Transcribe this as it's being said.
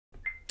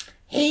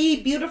Hey,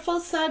 beautiful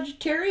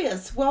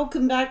Sagittarius.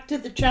 Welcome back to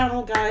the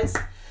channel, guys.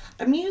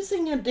 I'm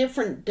using a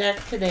different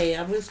deck today.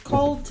 I was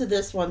called to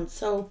this one,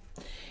 so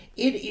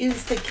it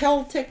is the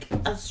Celtic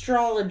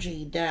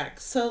Astrology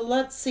deck. So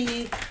let's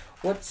see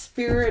what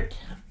Spirit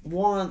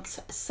wants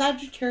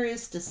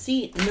Sagittarius to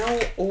see, know,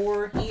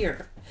 or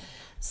hear.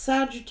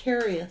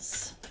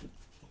 Sagittarius.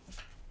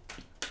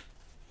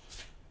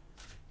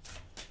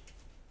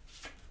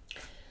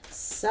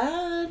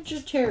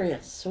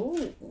 Sagittarius.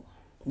 Oh,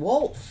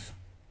 Wolf.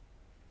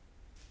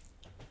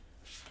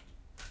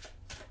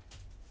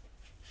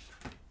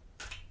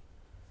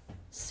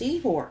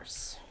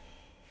 Seahorse.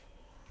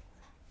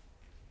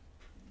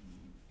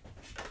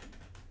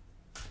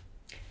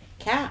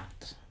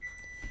 Cat.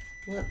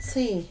 Let's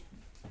see.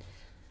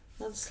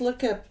 Let's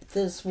look up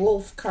this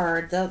wolf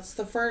card. That's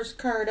the first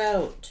card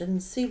out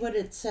and see what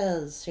it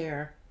says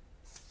here.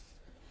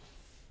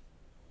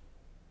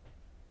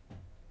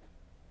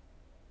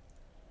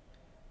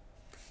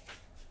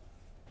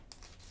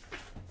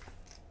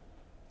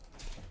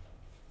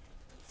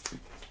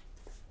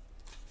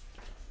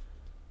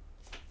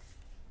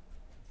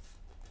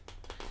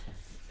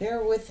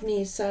 Bear with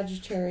me,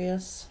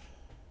 Sagittarius.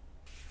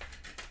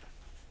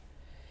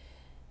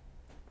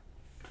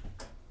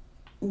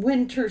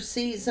 Winter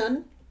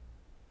season.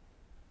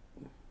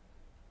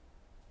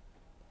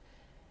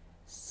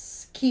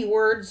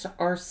 Keywords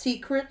are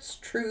secrets,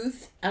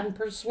 truth, and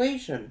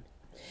persuasion.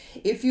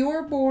 If you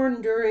are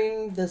born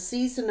during the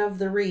season of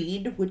the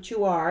reed, which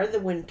you are, the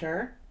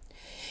winter,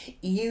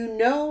 you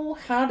know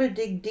how to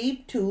dig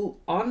deep to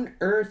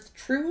unearth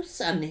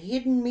truths and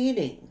hidden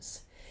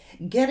meanings.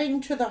 Getting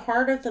to the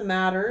heart of the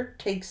matter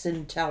takes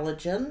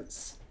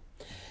intelligence,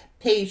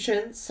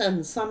 patience,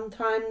 and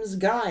sometimes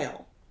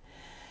guile.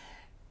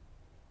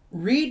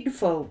 Reed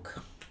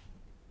folk,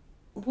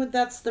 well,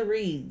 that's the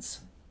reeds,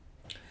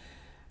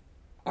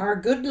 are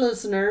good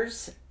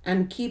listeners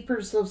and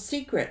keepers of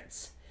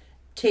secrets.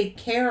 Take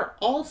care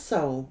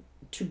also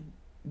to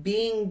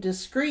being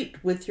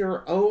discreet with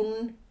your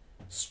own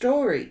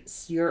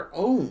stories, your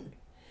own.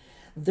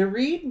 The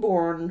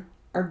reed-born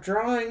are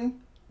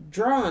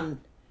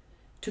drawn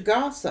to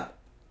gossip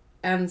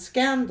and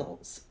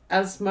scandals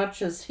as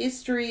much as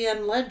history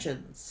and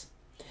legends.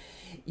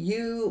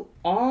 You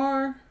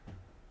are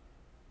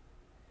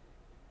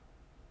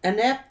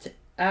adept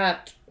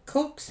at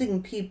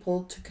coaxing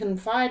people to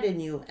confide in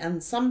you,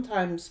 and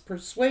sometimes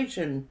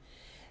persuasion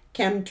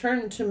can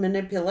turn to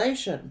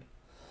manipulation.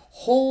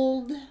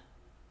 Hold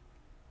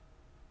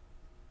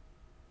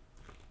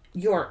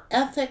your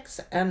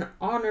ethics and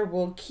honor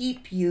will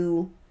keep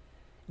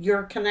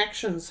your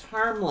connections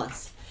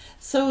harmless.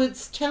 So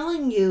it's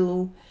telling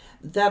you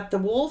that the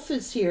wolf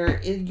is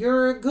here.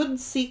 You're a good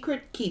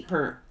secret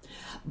keeper,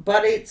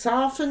 but it's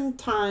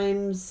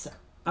oftentimes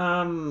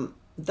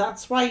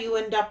that's why you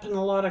end up in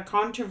a lot of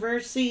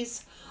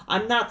controversies.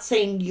 I'm not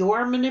saying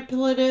you're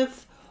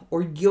manipulative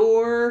or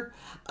you're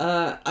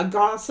a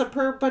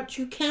gossiper, but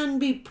you can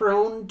be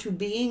prone to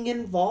being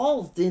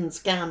involved in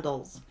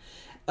scandals,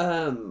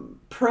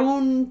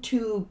 prone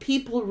to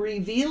people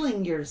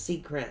revealing your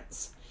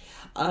secrets,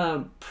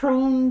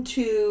 prone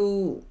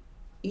to,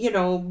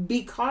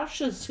 be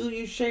cautious who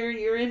you share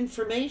your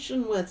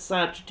information with,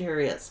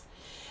 Sagittarius,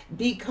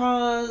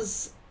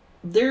 because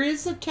there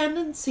is a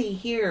tendency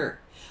here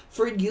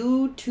for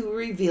you to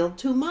reveal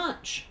too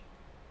much.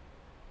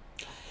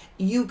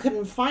 You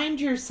can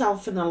find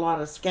yourself in a lot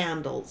of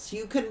scandals.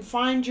 You can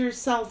find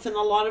yourself in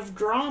a lot of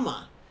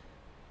drama.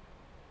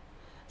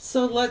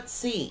 So let's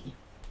see.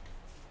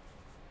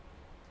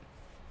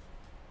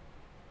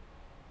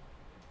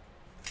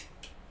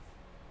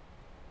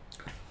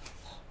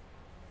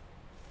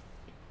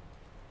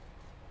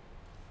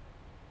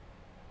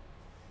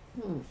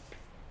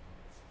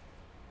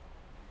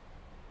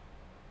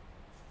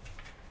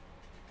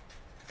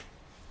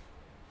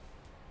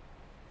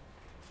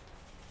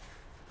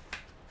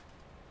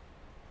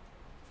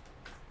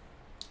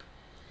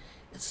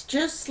 It's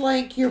just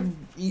like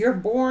you're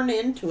born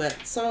into it.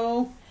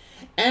 So,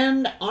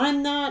 and I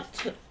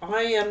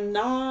am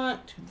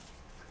not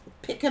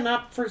picking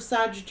up for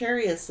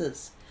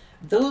Sagittariuses.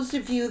 Those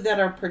of you that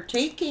are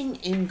partaking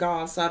in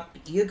gossip,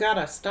 you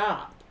gotta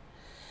stop.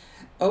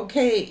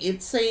 Okay,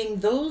 it's saying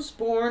those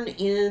born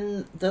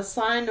in the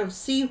sign of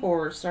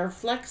Seahorse are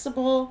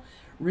flexible,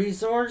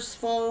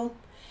 resourceful,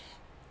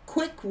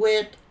 quick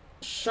wit,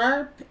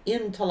 sharp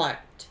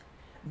intellect.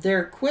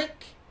 They're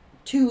quick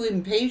to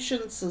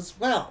impatience as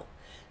well.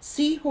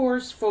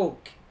 Seahorse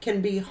folk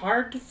can be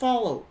hard to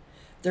follow.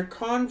 Their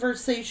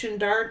conversation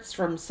darts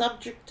from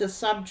subject to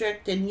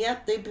subject, and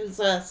yet they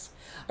possess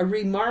a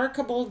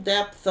remarkable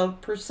depth of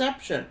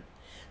perception.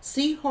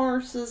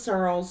 Seahorses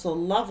are also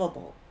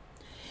lovable.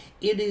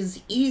 It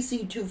is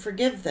easy to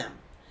forgive them.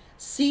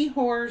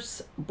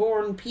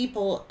 Seahorse-born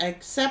people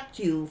accept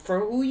you for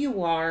who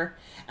you are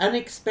and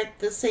expect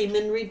the same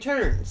in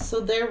return. So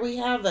there we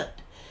have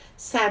it,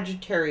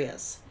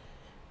 Sagittarius.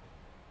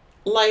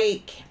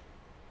 Like,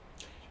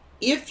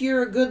 if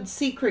you're a good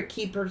secret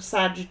keeper,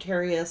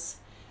 Sagittarius,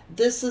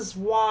 This is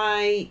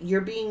why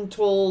you're being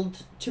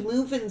told to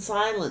move in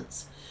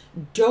silence.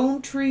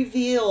 Don't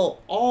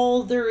reveal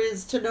all there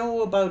is to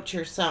know about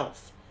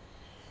yourself.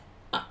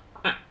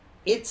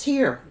 It's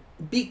here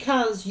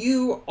because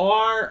you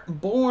are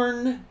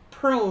born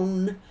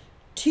prone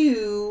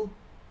to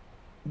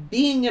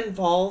being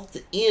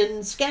involved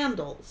in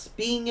scandals,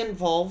 being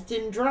involved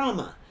in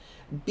drama,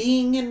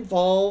 being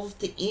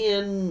involved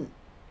in...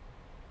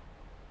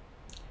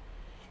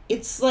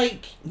 It's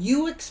like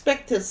you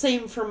expect the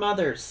same from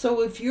others.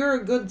 So if you're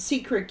a good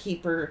secret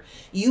keeper,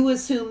 you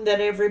assume that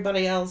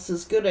everybody else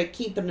is good at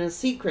keeping a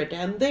secret,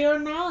 and they are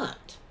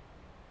not.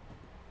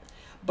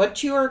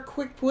 But you are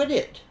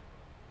quick-witted.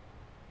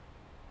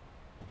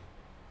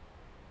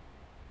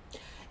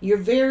 You're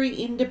very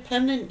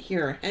independent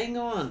here. Hang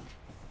on.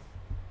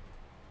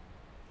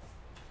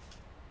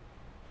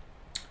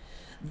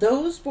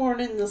 Those born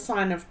in the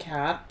sign of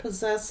Cat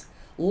possess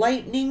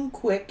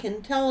lightning-quick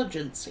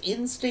intelligence,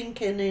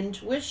 instinct, and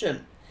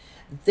intuition.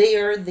 They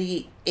are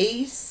the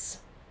ace,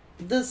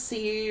 the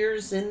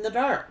seers in the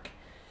dark.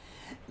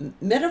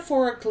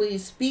 Metaphorically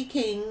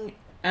speaking,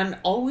 and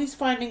always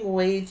finding a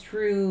way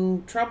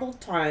through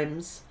troubled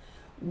times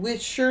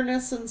with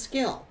sureness and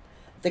skill.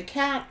 The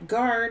cat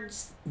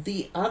guards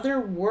the other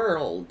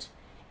world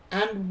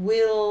and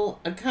will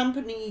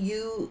accompany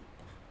you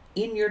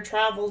in your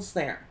travels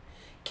there.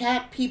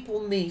 Cat people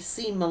may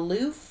seem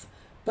aloof,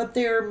 but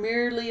they are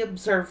merely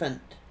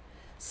observant,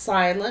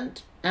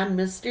 silent, and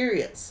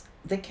mysterious.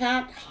 The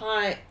cat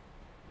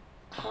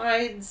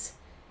hides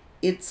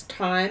its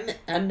time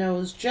and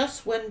knows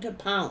just when to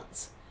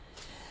pounce.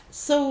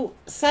 So,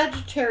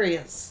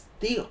 Sagittarius,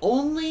 the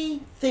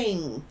only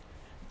thing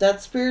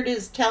that Spirit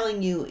is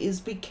telling you is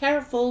be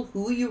careful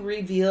who you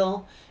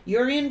reveal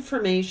your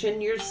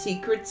information, your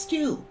secrets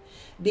to.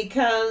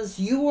 Because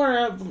you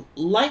are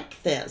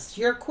like this.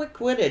 You're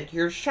quick-witted,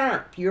 you're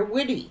sharp, you're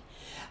witty.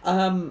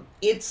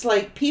 It's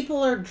like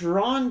people are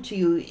drawn to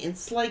you.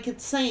 It's like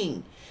it's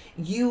saying,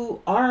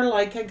 you are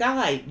like a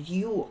guide.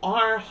 You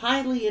are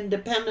highly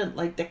independent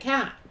like the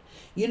cat.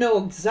 You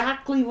know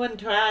exactly when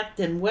to act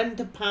and when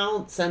to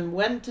pounce and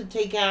when to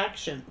take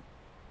action.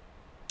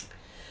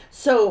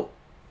 So,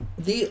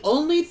 the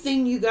only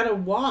thing you gotta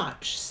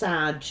watch,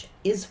 Sag,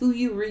 is who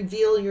you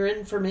reveal your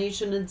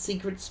information and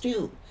secrets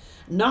to.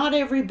 Not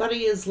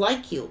everybody is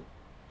like you.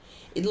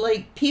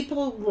 Like,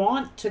 people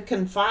want to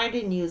confide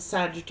in you,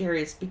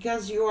 Sagittarius,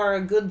 because you are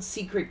a good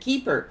secret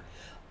keeper.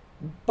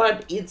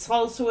 But it's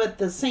also at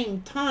the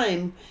same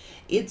time,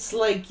 it's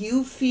like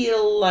you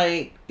feel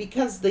like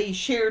because they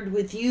shared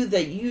with you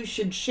that you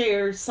should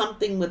share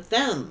something with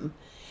them.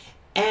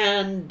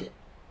 And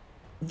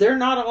they're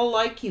not all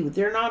like you.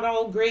 They're not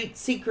all great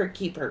secret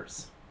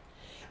keepers.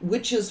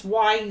 Which is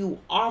why you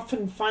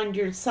often find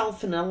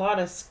yourself in a lot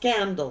of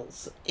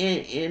scandals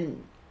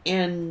and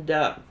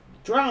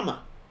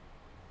drama.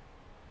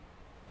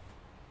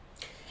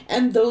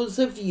 And those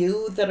of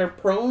you that are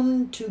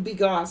prone to be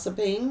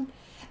gossiping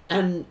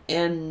and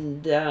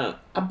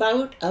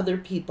about other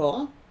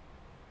people,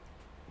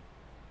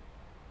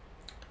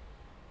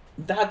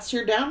 that's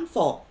your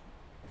downfall.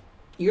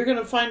 You're going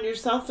to find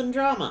yourself in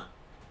drama.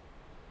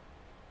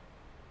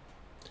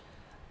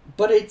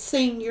 But it's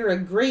saying you're a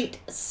great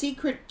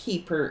secret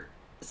keeper.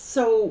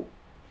 So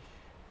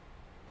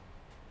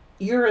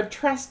you're a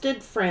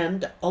trusted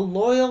friend, a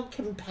loyal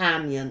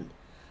companion.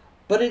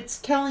 But it's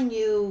telling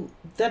you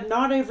that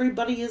not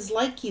everybody is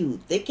like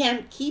you. They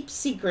can't keep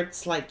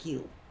secrets like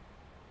you.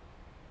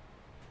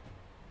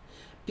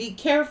 Be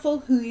careful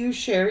who you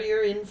share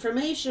your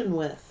information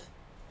with.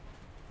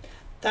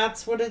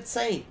 That's what it's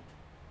saying.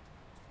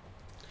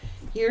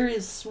 Here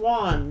is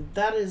Swan.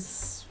 That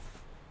is...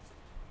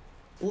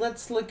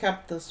 Let's look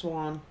up the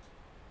Swan.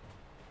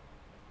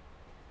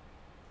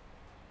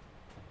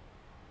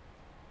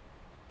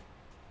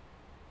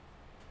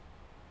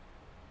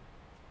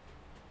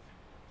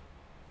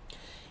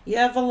 You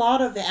have a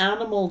lot of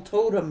animal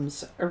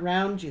totems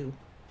around you.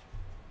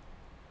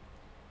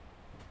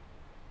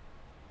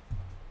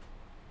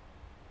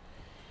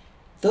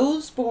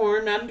 Those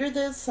born under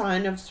the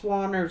sign of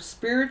Swan are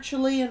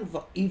spiritually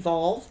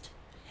evolved,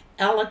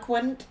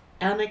 eloquent,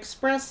 and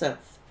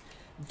expressive.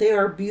 They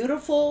are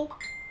beautiful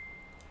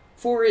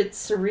for its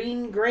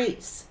serene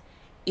grace.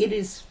 It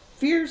is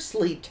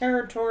fiercely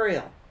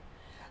territorial.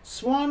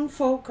 Swan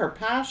folk are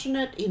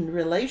passionate in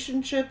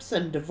relationships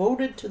and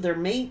devoted to their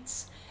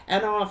mates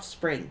and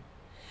offspring.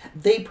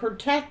 They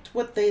protect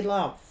what they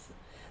love.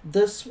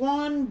 The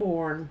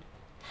swan-born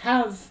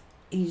have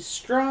a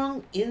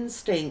strong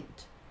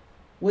instinct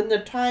when the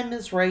time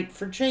is right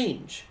for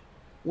change.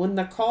 When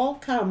the call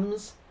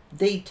comes,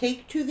 they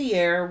take to the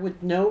air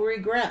with no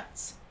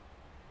regrets.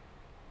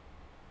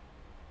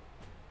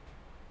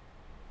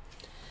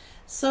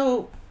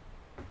 So,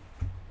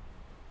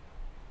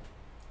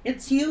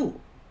 it's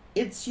you.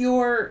 It's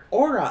your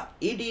aura.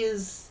 It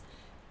is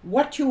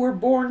what you were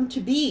born to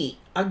be.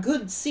 A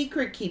good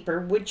secret keeper,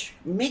 which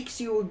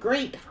makes you a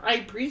great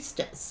high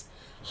priestess.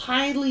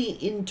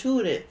 Highly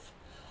intuitive.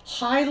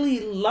 highly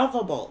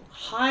lovable,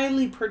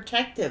 highly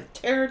protective,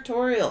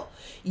 territorial.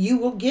 You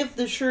will give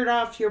the shirt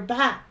off your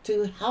back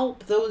to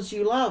help those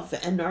you love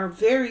and are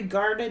very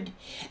guarded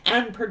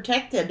and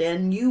protected,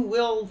 and you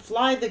will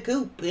fly the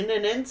coop in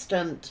an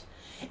instant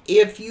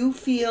if you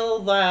feel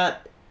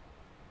that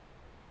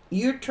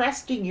you're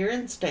trusting your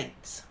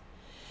instincts,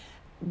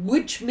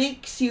 which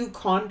makes you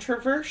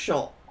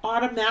controversial.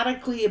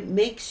 Automatically, it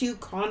makes you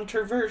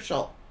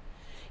controversial.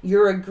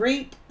 You're a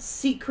great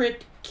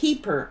secret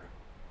keeper,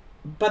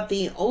 but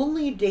the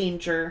only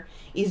danger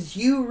is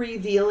you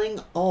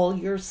revealing all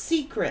your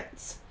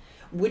secrets,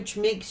 which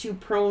makes you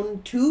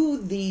prone to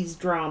these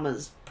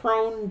dramas,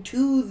 prone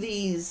to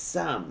these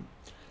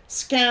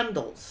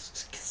scandalous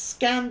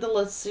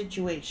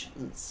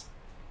situations.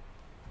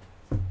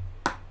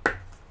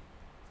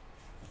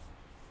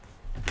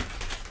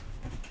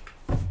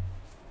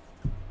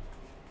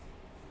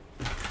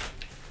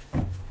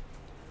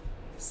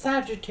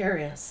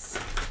 Sagittarius.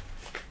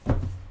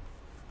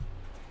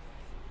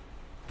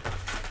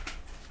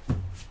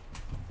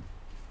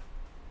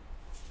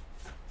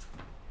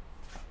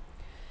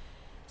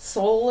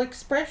 Soul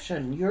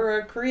expression. You're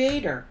a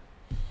creator.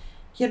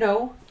 You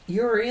know,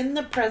 you're in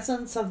the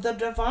presence of the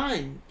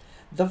divine,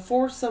 the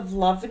force of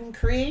love and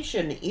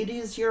creation. It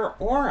is your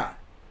aura.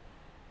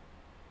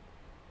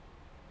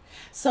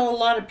 So a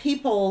lot of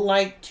people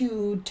like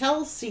to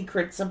tell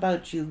secrets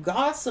about you,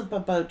 gossip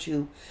about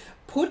you,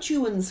 put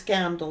you in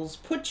scandals,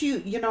 put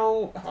you,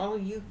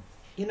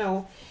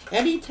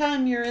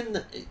 anytime you're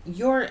in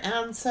your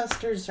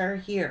ancestors are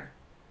here.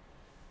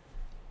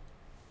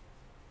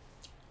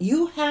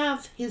 You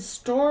have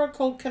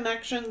historical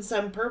connections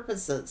and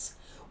purposes,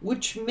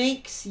 which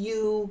makes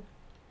you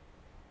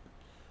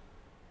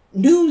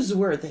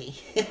newsworthy,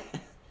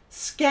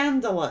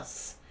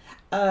 scandalous,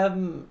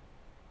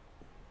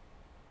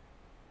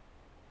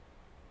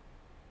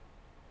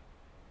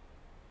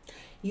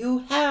 you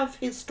have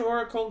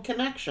historical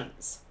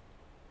connections.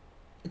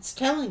 It's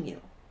telling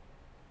you.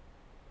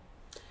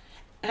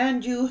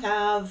 And you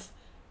have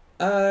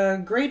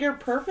greater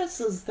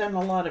purposes than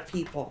a lot of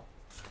people.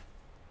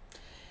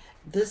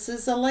 This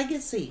is a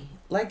legacy,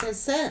 like I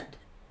said.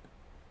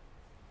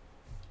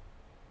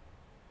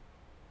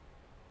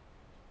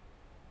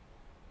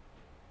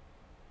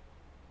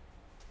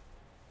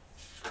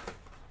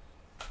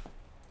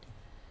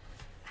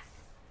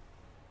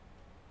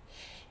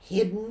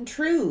 Hidden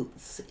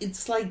truths.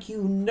 It's like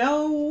you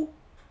know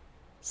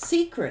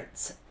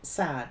secrets,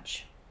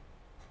 Sag.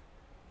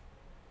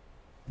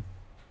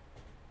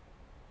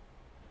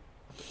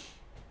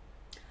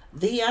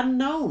 The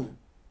unknown.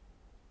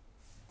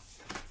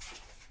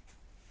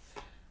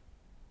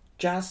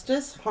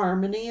 Justice,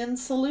 harmony, and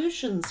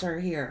solutions are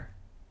here.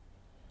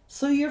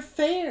 So you're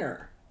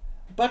fair,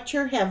 but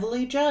you're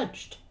heavily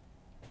judged.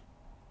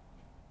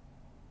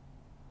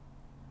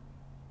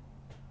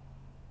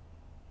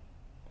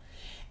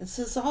 This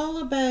is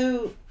all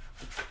about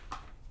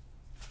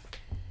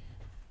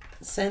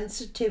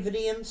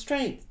sensitivity and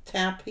strength,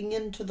 tapping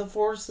into the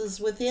forces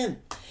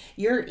within.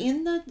 You're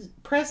in the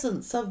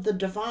presence of the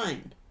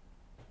divine.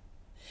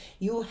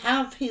 You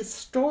have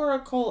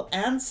historical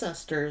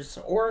ancestors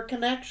or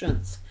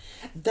connections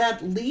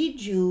that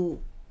lead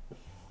you.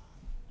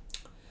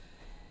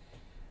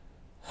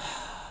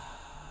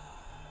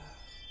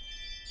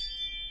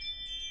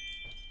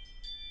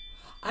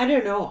 I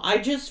don't know. I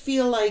just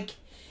feel like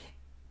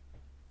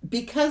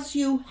because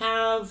you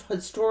have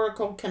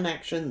historical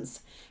connections,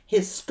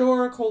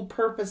 historical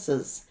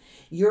purposes,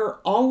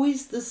 you're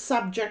always the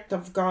subject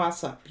of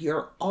gossip.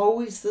 You're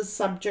always the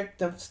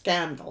subject of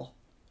scandal.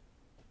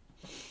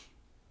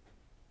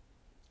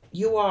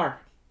 You are.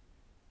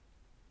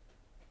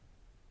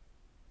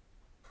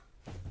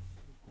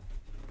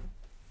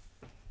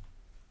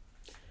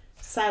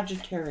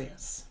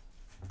 Sagittarius.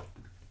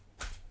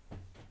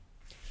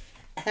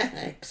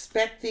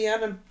 Expect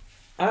the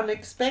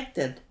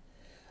unexpected.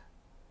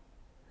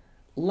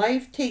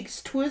 Life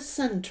takes twists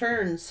and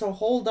turns, so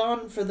hold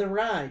on for the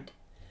ride.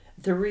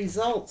 The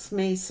results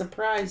may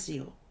surprise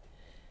you.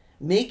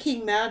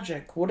 Making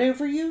magic,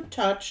 whatever you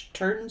touch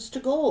turns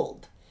to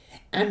gold.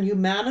 And you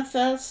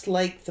manifest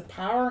like the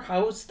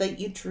powerhouse that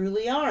you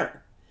truly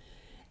are.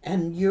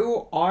 And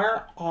you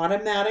are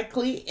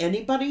automatically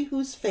anybody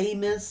who's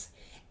famous,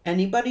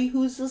 anybody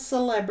who's a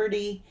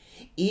celebrity.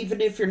 Even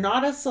if you're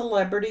not a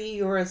celebrity,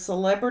 you're a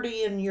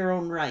celebrity in your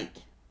own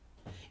right.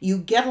 You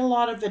get a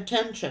lot of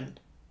attention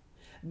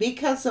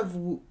because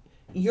of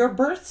your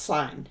birth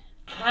sign,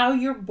 how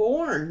you're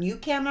born. You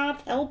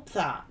cannot help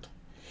that.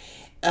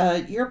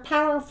 You're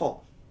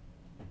powerful.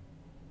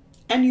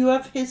 And you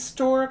have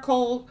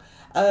historical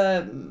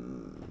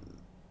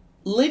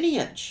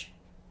lineage,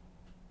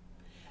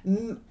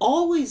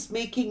 always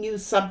making you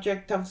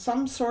subject of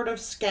some sort of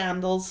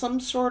scandal, some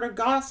sort of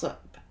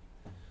gossip.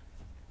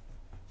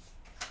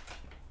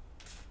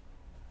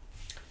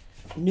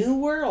 New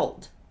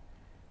world.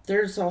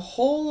 There's a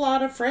whole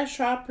lot of fresh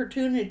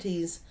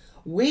opportunities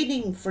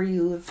waiting for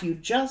you if you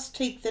just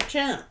take the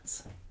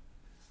chance.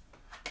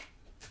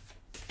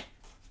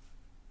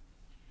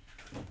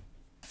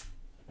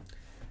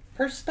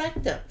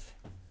 perspective.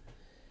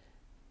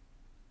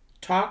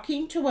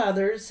 Talking to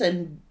others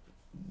and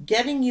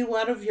getting you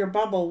out of your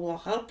bubble will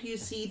help you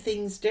see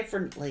things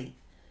differently.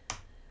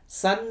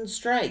 Sudden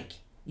strike.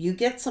 You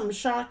get some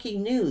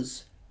shocking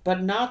news,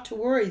 but not to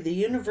worry. The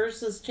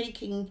universe is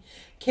taking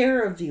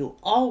care of you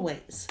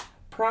always.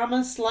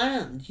 Promised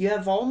land. You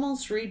have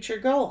almost reached your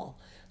goal.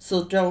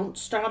 So don't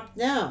stop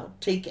now.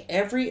 Take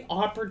every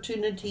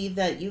opportunity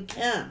that you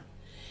can.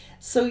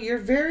 So you're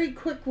very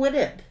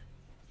quick-witted.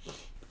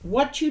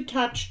 What you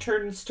touch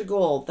turns to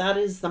gold. That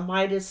is the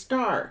Midas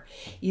star.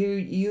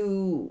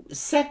 You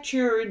set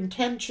your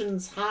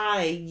intentions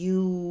high.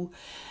 You've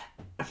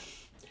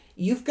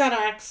got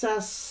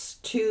access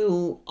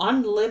to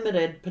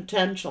unlimited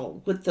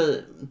potential with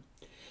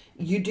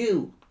you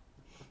do.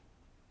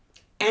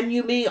 And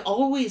you may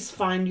always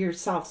find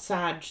yourself,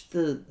 Sag,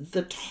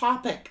 the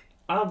topic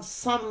of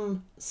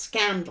some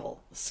scandalous.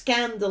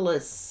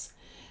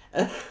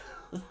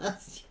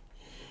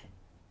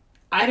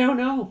 I don't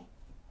know.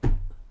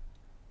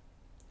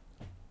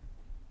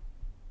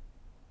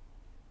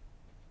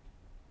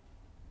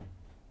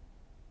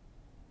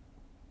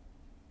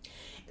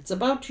 It's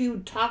about you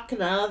talking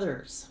to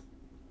others.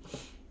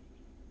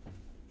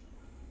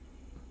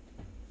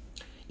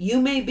 You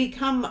may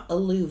become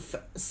aloof,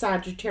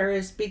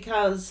 Sagittarius,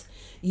 because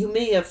you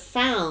may have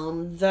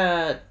found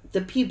that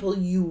the people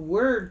you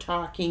were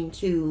talking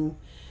to,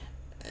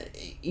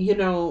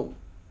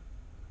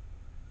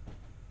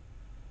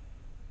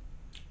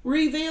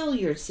 reveal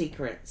your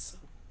secrets.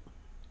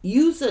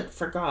 Use it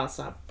for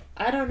gossip.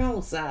 I don't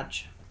know,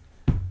 Sag.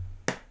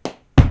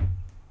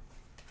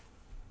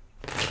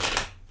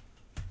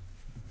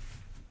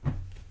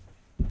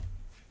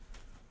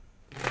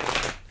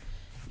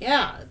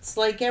 Yeah, it's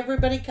like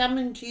everybody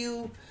coming to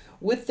you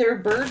with their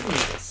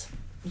burdens.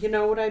 You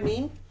know what I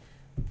mean?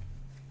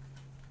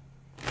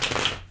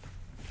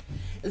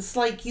 It's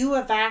like you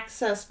have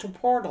access to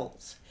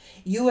portals.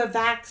 You have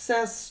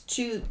access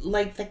to,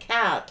 like the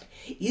cat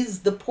is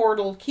the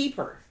portal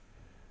keeper.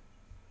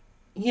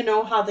 You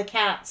know how the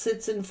cat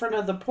sits in front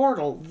of the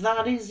portal?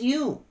 That is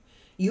you.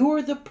 You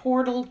are the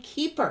portal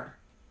keeper.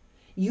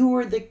 You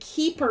are the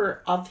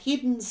keeper of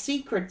hidden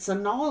secrets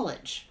and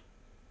knowledge.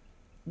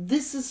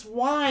 This is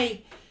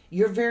why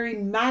you're very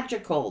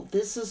magical.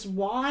 This is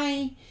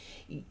why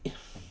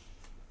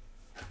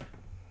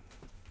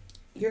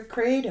you're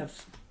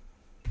creative.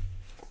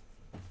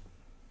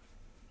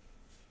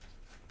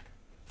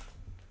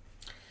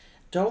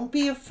 Don't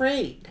be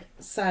afraid,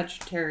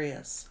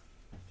 Sagittarius.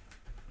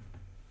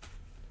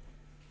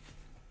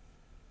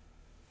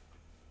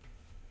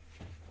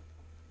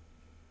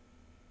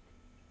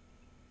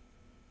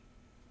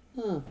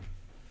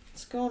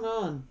 What's going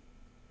on?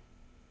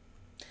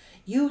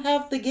 You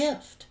have the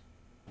gift.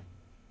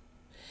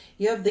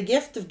 You have the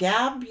gift of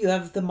gab. You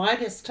have the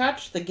Midas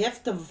touch, the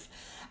gift of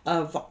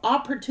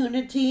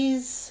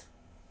opportunities.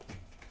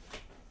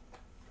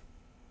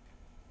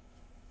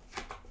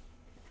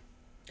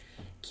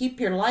 Keep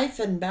your life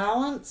in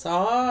balance.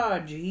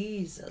 Oh,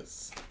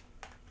 Jesus.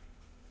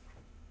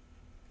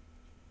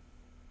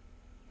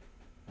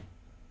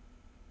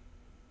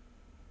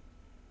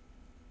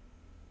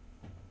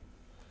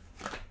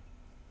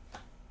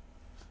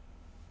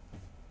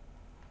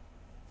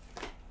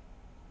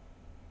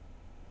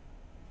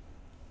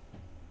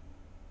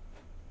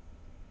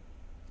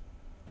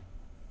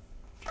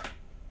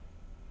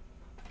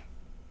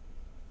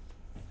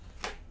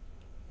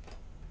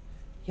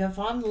 You have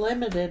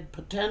unlimited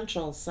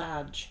potential,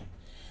 Sag.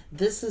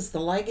 This is the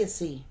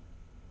legacy.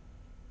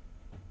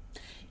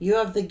 You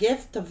have the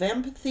gift of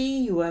empathy.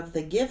 You have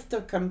the gift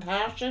of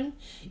compassion.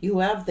 You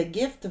have the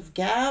gift of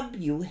gab.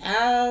 You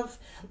have,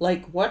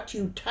 like, what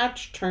you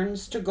touch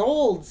turns to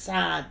gold,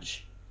 Sag,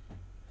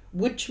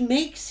 which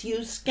makes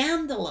you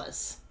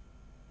scandalous.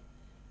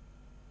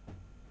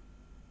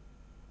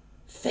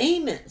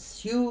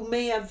 Famous. You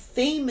may have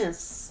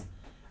famous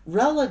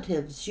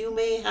relatives. You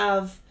may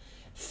have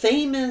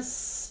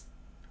famous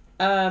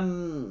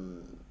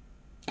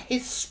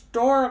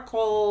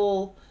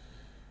historical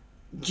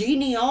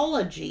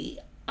genealogy.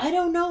 I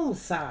don't know,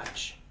 Sag.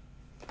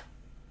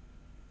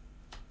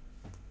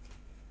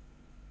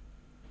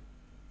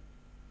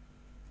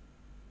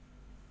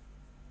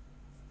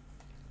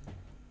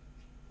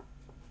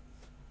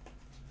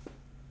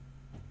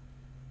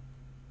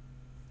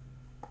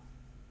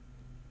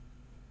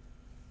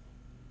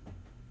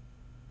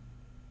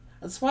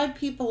 That's why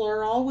people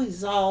are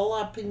always all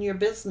up in your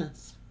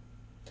business.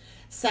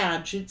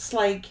 Sag, it's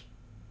like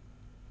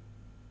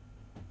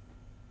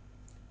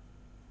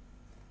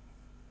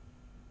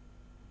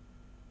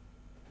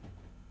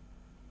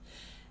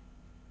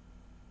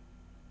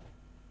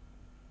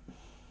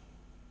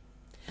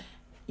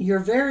you're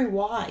very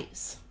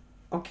wise,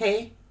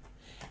 okay?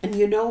 And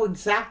you know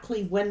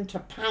exactly when to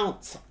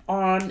pounce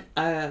on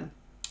an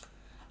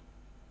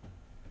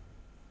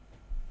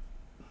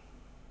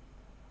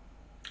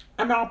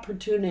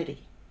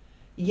opportunity.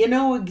 You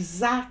know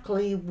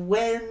exactly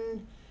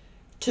when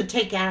to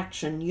take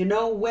action. You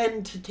know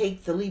when to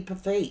take the leap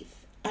of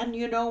faith. And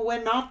you know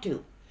when not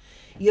to.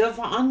 You have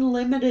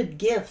unlimited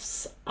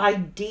gifts,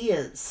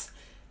 ideas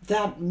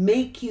that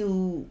make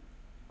you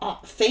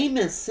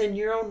famous in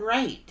your own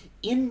right,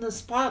 in the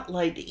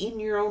spotlight in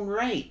your own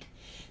right.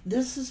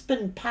 This has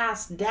been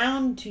passed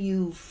down to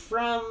you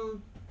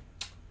from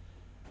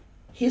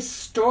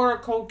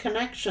historical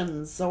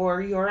connections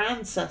or your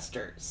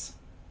ancestors.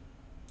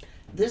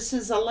 This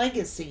is a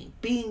legacy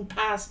being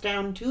passed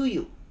down to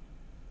you.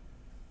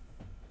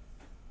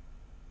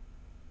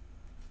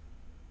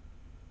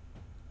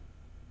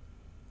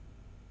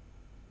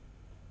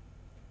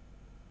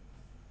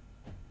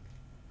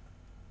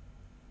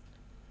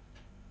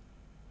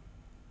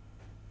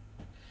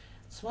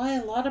 That's why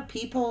a lot of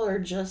people are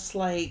just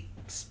like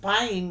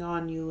spying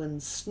on you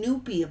and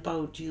snoopy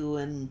about you,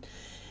 and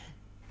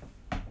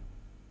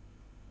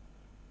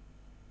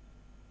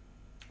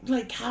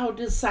like, how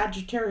does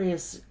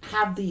Sagittarius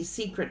have the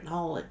secret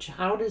knowledge?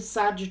 How does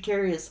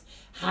Sagittarius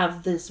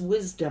have this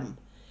wisdom?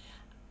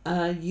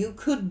 You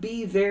could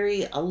be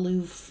very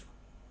aloof,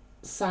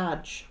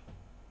 Sag,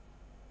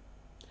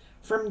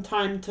 from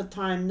time to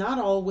time. Not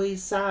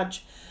always, Sag,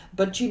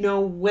 but you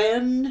know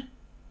when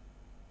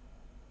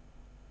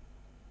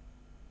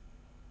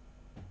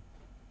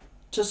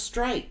to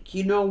strike.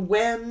 You know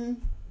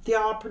when the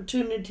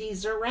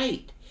opportunities are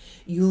right.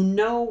 You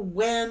know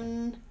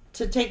when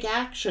to take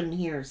action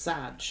here,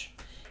 Sag.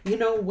 You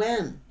know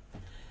when.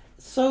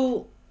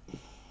 So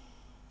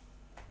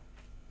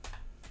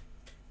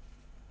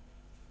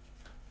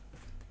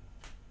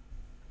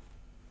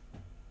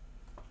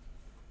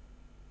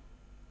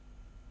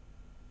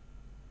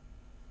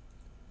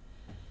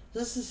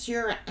this is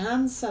your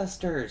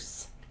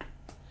ancestors.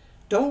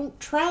 Don't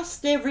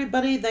trust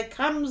everybody that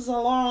comes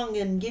along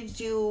and gives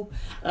you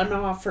an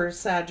offer,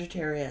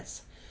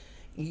 Sagittarius.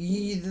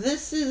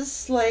 This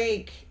is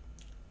like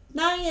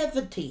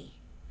naivety,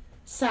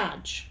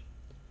 Sag.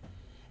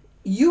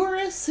 You're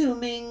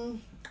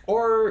assuming,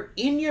 or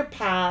in your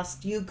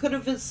past, you could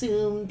have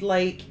assumed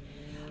like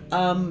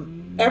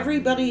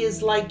everybody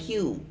is like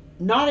you.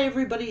 Not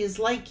everybody is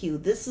like you.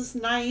 This is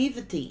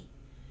naivety.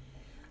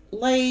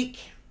 Like,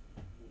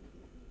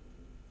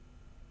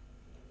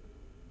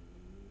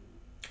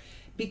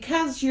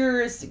 because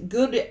you're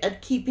good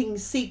at keeping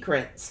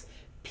secrets,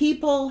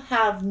 people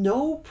have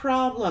no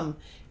problem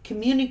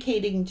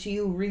communicating to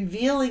you,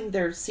 revealing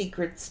their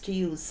secrets to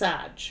you,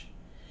 Sag.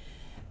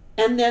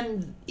 And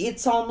then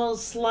it's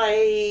almost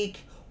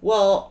like,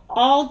 well,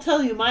 I'll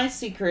tell you my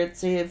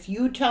secrets if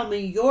you tell me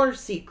your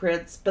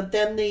secrets, but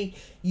then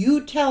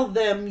you tell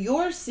them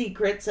your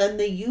secrets and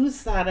they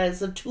use that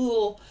as a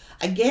tool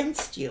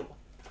against you.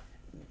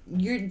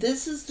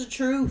 This is the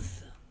truth.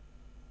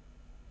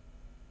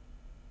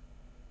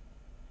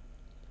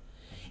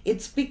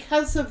 It's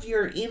because of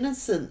your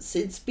innocence.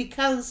 It's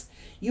because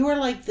you are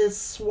like this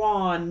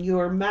swan.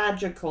 You're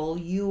magical.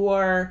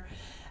 You're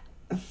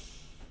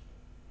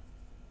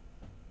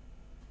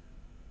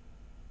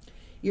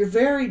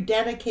very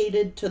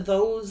dedicated to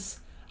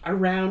those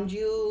around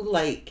you,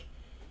 like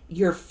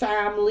your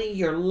family,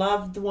 your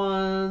loved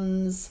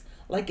ones.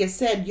 Like I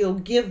said, you'll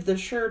give the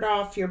shirt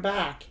off your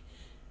back.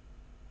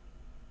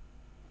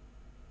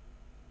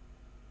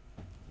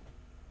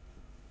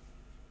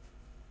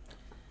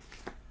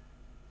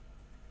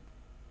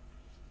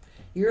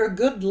 You're a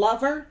good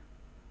lover.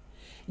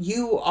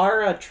 You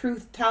are a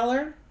truth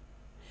teller.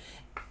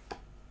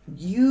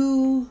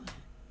 You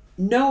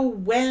know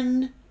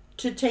when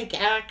to take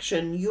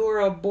action. You're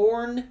a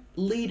born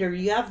leader.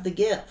 You have the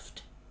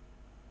gift.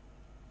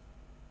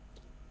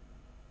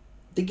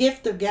 The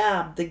gift of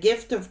gab, the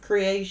gift of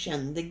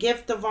creation, the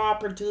gift of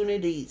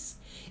opportunities.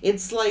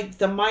 It's like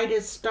the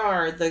Midas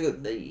star,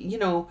 you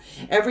know,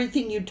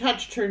 everything you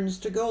touch turns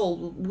to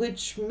gold,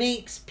 which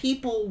makes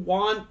people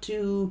want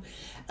to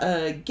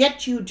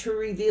get you to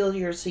reveal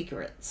your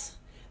secrets.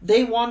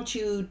 They want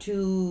you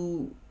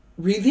to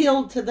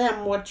reveal to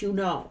them what you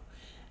know.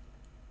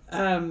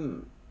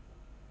 But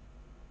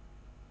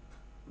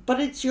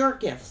it's your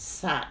gift,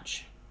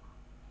 Sag.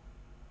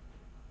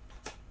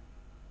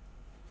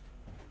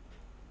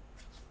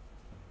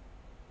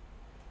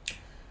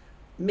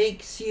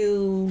 Makes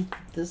you,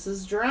 this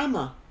is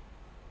drama.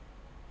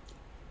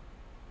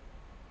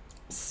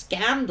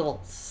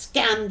 Scandalous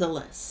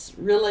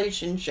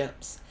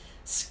relationships.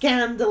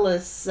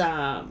 Scandalous,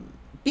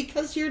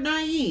 because you're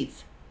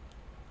naive.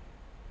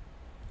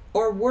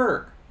 Or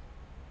were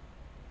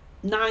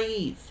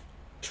naive.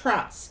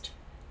 Trust.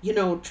 You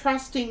know,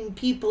 trusting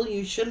people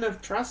you shouldn't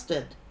have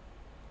trusted.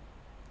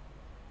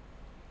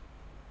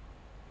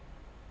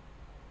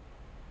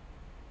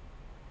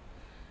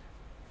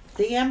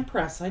 The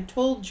Empress, I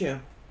told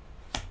you.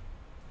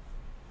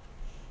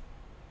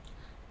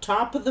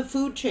 Top of the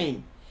food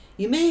chain.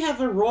 You may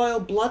have a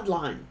royal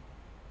bloodline.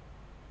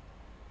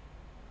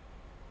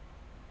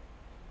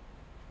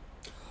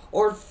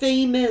 Or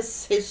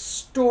famous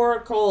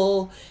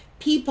historical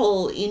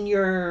people in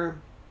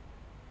your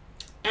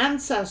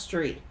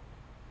ancestry.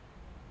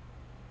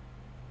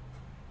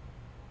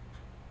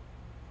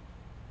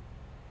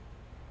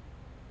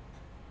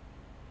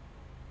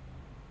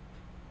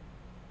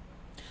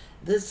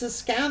 This is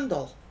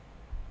scandal.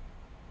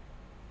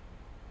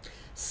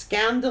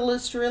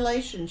 scandalous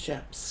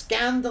relationships,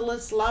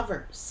 scandalous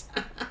lovers.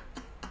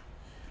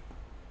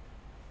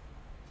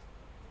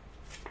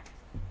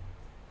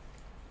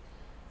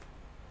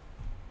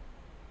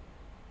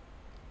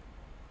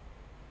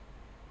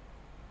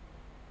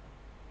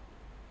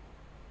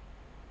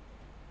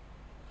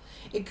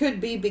 It could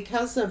be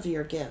because of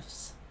your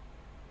gifts.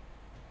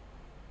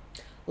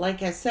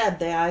 Like I said,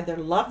 they either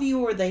love you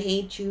or they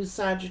hate you,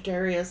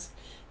 Sagittarius.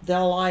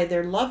 They'll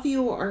either love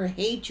you or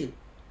hate you.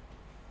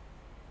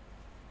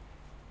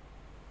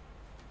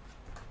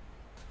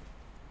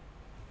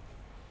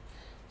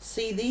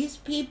 See, these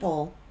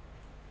people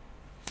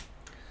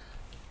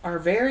are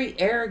very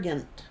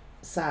arrogant,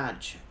 Sag.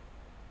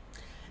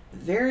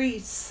 Very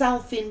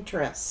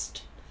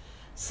self-interest.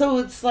 So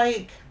it's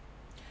like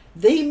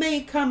they may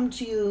come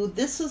to you.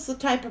 This is the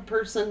type of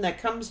person that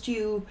comes to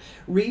you,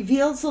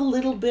 reveals a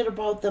little bit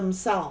about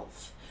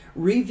themselves.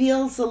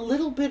 Reveals a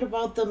little bit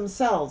about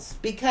themselves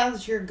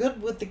because you're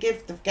good with the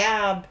gift of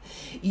gab.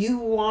 You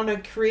want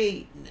to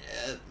create,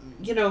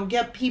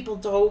 get people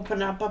to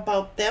open up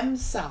about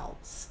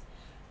themselves.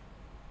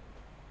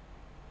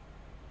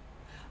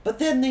 But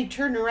then they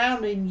turn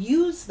around and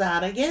use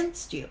that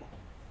against you.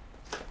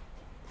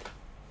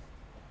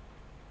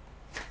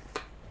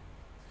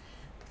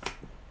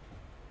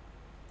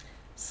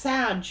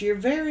 Sag, you're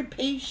very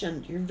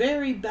patient. You're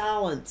very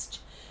balanced.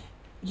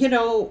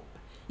 You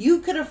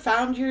could have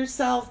found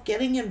yourself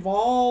getting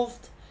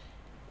involved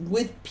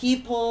with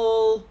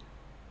people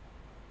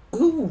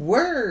who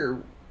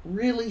were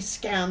really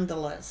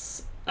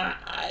scandalous.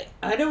 I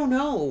don't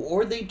know.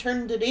 Or they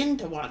turned it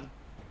into one.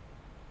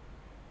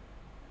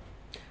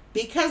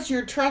 Because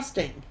you're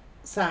trusting,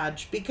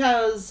 Sag.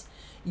 Because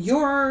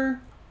you're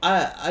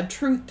a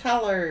truth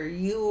teller.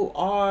 You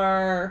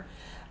are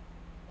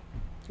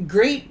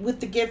great with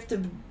the gift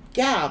of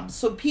gab.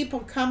 So people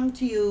come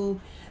to you,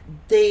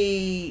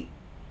 they're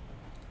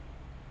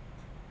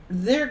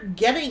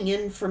getting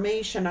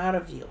information out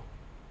of you.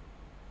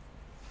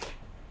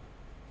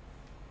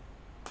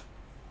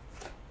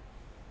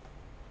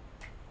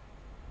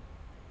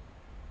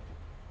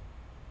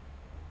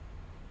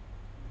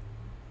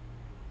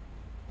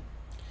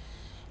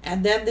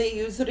 And then they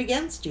use it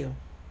against you.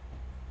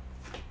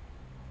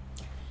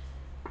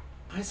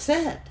 I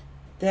said,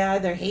 they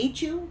either hate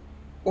you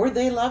or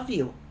they love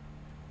you.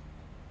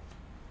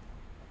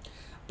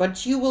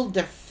 But you will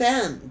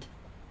defend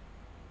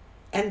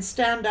and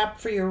stand up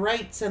for your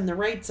rights and the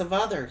rights of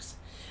others,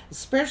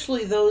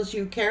 especially those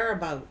you care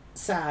about,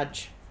 Sag.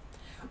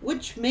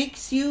 Which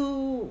makes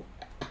you,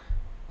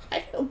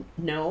 I don't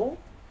know,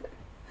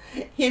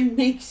 it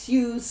makes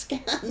you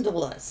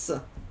scandalous.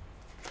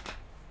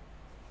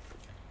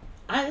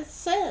 I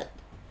said,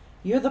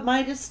 you're the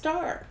Midas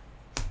star.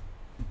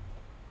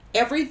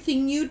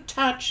 Everything you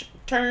touch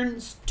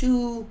turns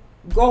to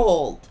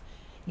gold.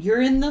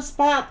 You're in the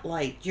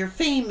spotlight. You're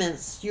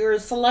famous. You're a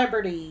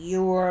celebrity.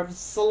 You're of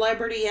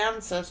celebrity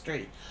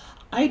ancestry.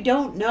 I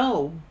don't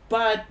know,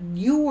 but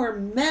you were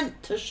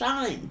meant to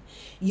shine.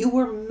 You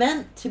were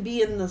meant to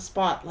be in the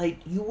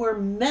spotlight. You were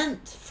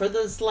meant for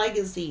this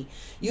legacy.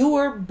 You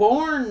were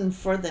born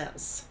for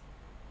this.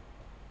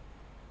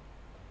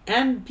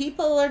 And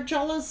people are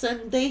jealous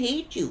and they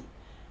hate you.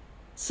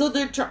 So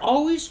they're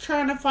always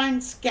trying to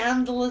find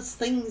scandalous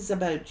things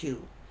about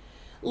you.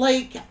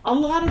 Like, a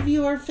lot of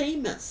you are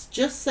famous,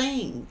 just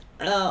saying.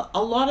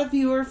 A lot of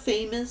you are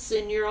famous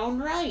in your own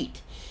right.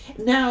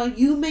 Now,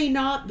 you may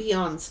not be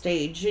on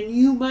stage and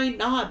you might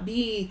not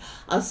be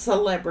a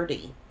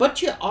celebrity,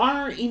 but you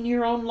are in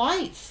your own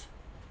life.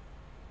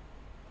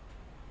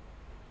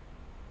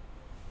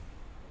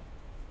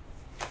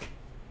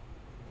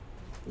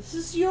 This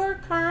is your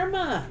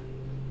karma.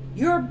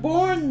 You're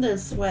born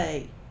this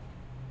way.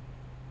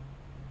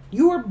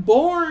 You were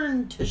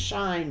born to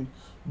shine,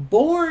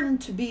 born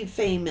to be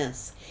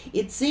famous.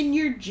 It's in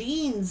your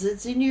genes.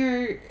 It's in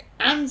your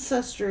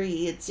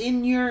ancestry. It's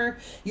in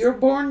you're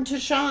born to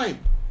shine.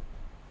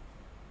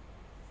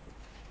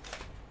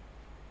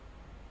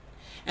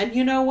 And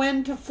you know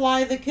when to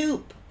fly the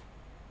coop.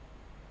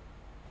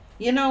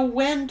 You know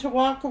when to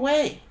walk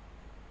away.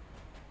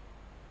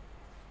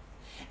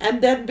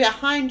 And then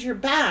behind your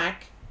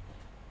back,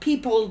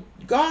 people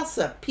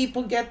gossip.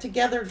 People get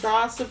together,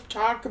 gossip,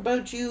 talk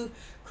about you,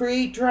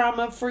 create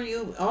drama for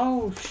you.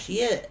 Oh,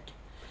 shit.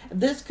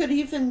 This could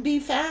even be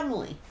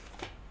family.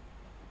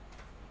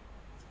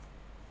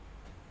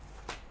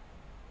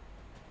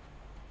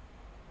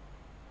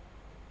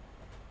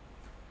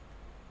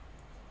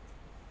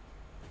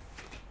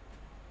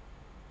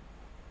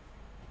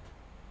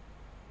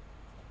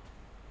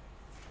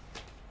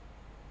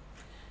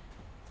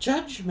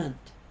 Judgment.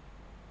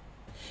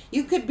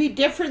 You could be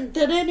different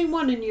than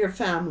anyone in your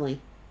family.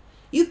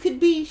 You could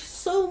be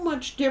so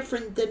much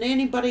different than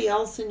anybody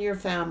else in your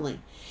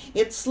family.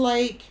 It's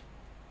like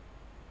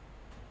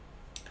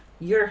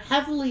you're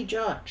heavily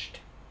judged.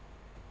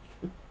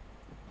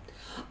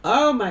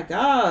 Oh my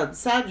God,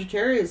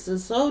 Sagittarius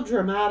is so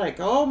dramatic.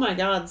 Oh my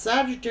God,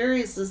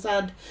 Sagittarius has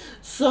had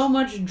so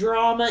much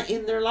drama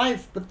in their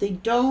life, but they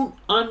don't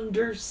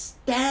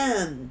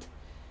understand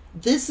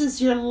This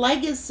is your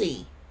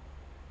legacy.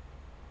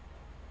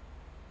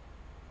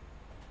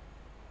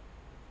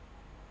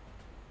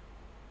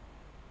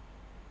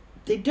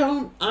 They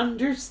don't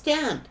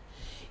understand.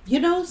 You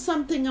know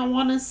something I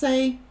want to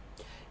say?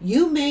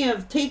 You may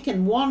have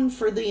taken one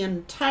for the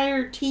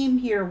entire team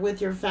here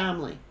with your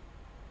family.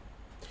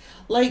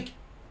 Like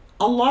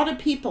a lot of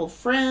people,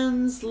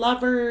 friends,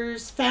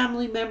 lovers,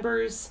 family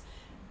members,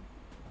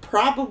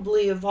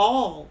 probably have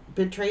all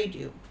betrayed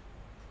you.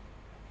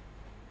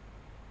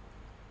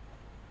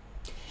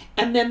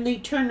 And then they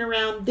turn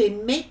around, they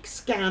make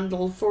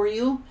scandal for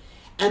you,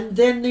 and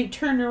then they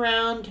turn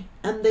around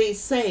and they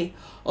say,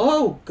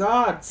 oh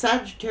God,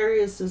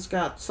 Sagittarius has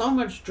got so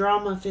much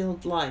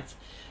drama-filled life.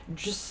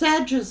 Just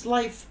Sag's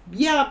life,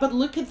 yeah, but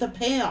look at the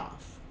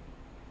payoff.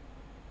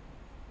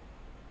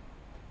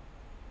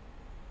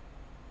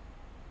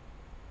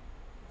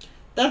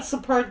 That's the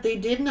part they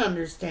didn't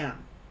understand.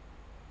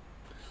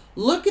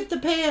 Look at the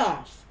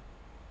payoff.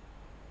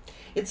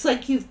 It's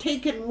like you've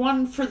taken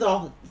one for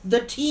the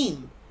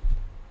team.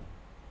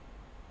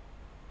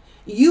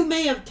 You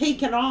may have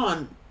taken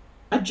on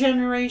a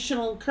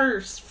generational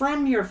curse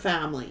from your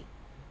family.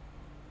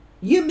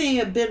 You may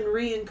have been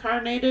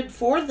reincarnated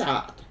for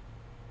that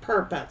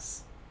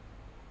purpose.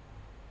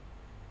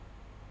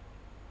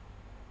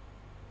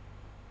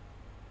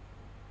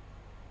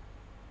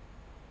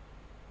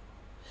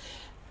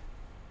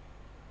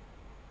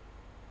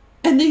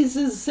 And these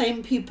are the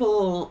same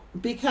people,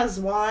 because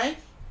why?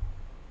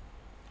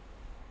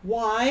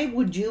 Why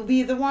would you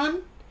be the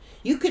one?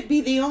 You could be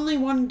the only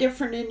one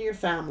different in your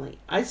family.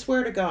 I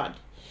swear to God.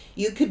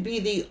 You could be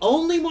the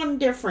only one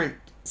different,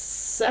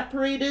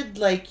 separated,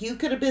 like you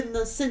could have been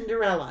the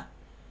Cinderella.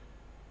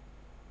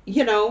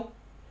 You know,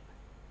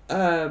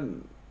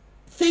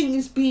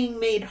 things being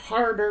made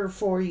harder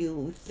for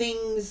you,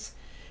 things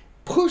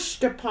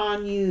pushed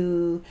upon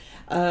you,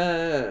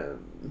 up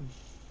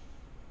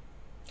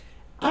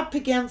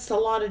against a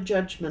lot of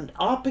judgment,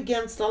 up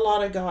against a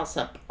lot of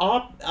gossip,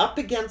 up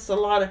against a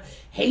lot of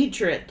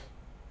hatred.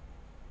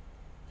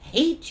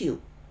 Hate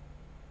you.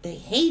 They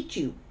hate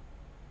you.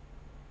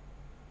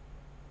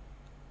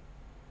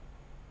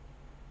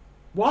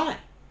 Why?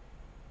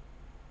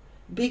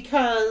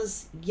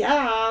 Because,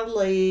 yeah,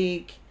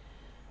 like,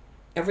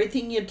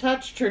 everything you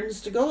touch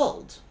turns to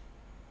gold.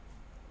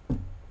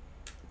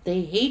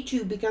 They hate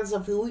you because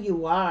of who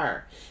you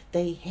are.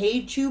 They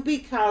hate you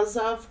because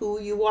of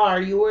who you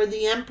are. You are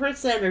the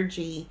Empress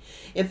energy.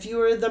 If you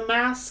are the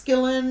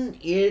masculine,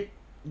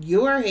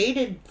 you are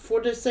hated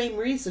for the same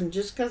reason.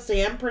 Just because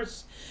the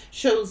Empress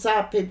shows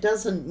up, it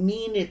doesn't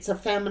mean it's a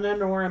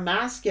feminine or a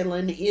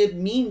masculine. It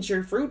means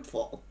you're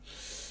fruitful.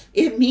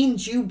 It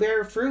means you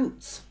bear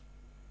fruits.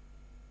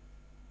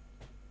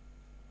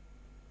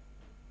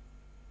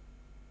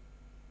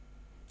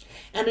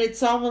 And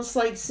it's almost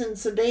like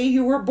since the day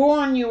you were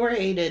born, you were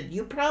hated.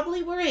 You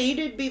probably were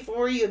hated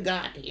before you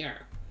got here.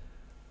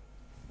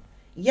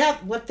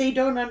 Yet, what they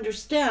don't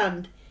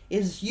understand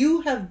is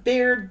you have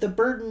bared the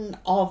burden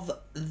of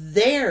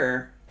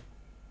their,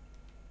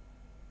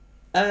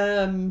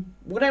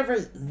 whatever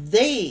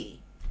they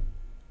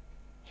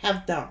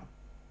have done.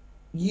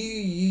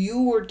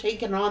 You were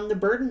taking on the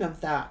burden of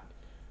that.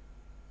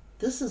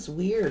 This is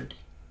weird.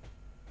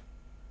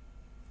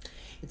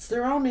 It's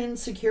their own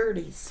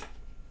insecurities.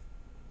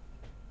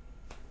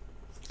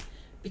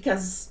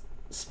 Because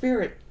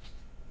Spirit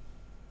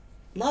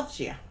loves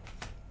you.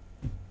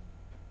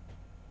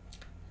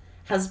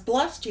 Has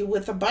blessed you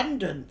with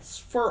abundance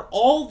for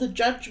all the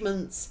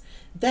judgments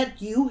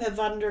that you have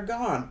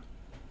undergone.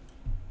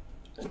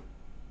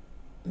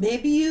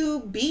 Maybe you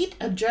beat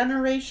a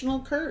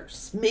generational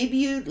curse. Maybe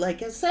you,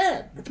 like I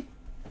said,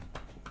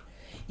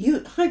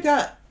 I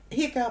got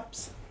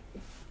hiccups.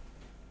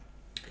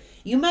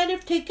 You might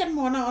have taken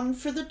one on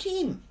for the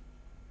team.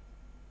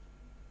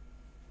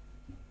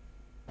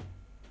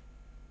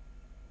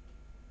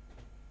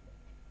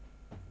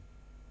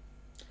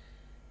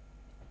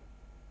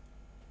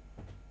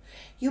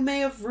 You may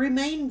have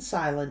remained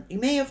silent. You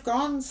may have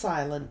gone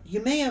silent. You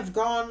may have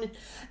gone,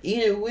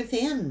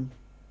 within.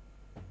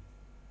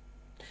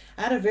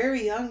 At a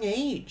very young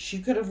age, you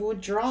could have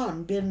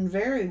withdrawn, been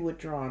very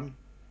withdrawn.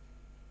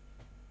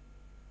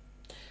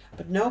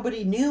 But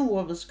nobody knew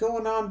what was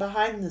going on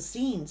behind the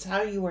scenes,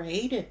 how you were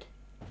hated,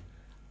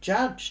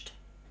 judged.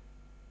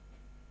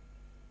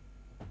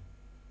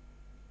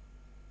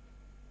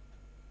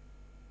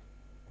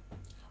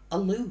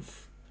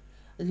 Aloof.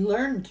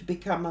 Learn to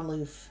become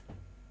aloof.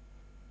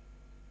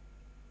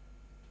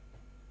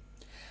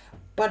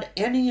 But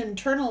any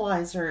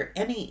internalizer,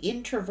 any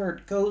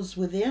introvert goes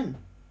within.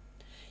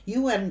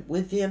 You went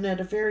within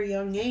at a very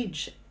young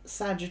age,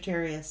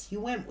 Sagittarius.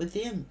 You went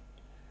within.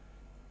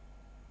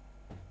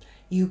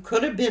 You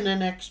could have been an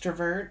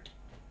extrovert.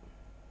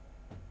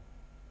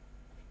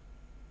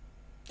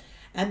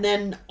 And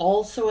then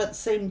also at the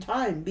same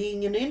time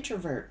being an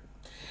introvert.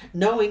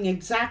 Knowing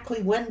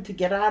exactly when to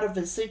get out of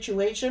a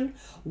situation,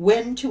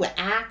 when to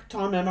act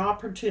on an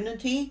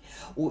opportunity.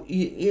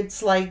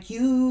 It's like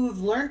you've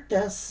learned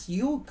this.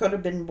 You could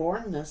have been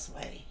born this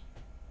way.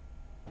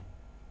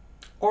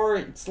 or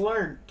it's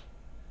learned.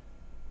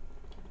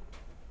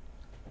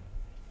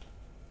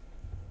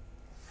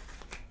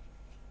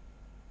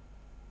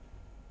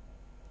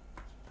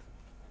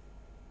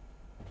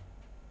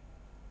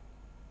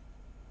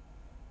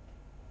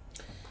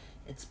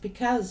 It's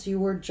because you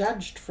were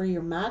judged for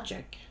your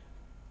magic.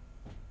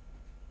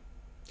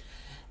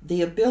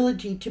 The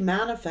ability to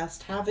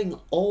manifest, having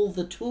all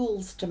the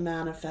tools to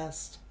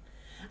manifest.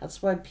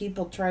 That's why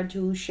people try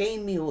to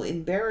shame you,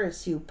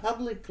 embarrass you,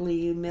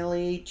 publicly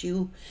humiliate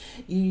you.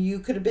 You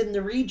could have been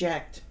the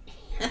reject,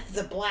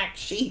 the black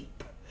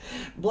sheep.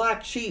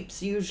 Black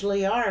sheeps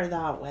usually are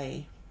that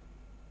way.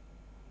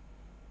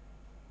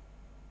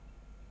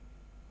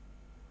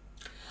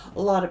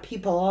 A lot of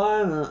people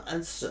are,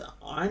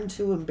 I'm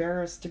too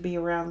embarrassed to be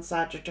around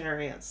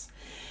Sagittarius.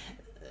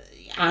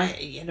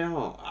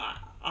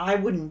 I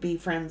wouldn't be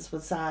friends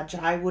with Sag.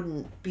 I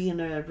wouldn't be in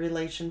a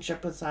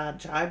relationship with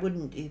Sag. I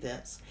wouldn't do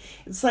this.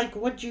 It's like,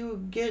 what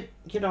you get,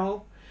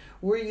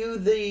 were you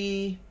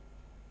the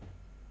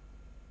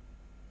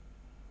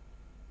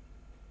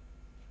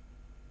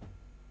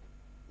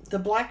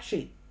black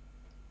sheep,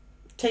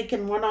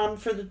 taking one on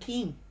for the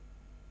team,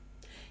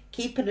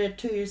 keeping it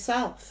to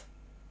yourself,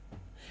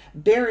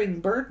 bearing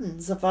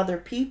burdens of other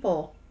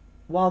people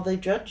while they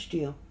judged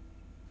you.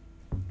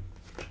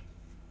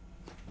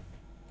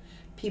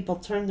 People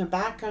turn their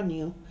back on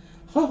you.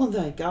 Oh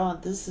my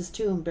God, this is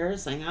too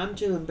embarrassing. I'm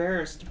too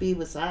embarrassed to be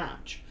with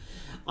Sag.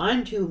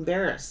 I'm too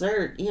embarrassed.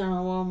 They're,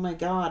 oh my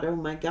God,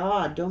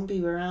 don't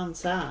be around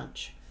Sag.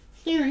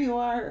 Here you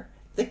are,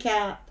 the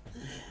cat.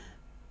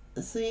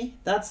 See,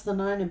 that's the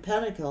 9 of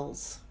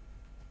Pentacles.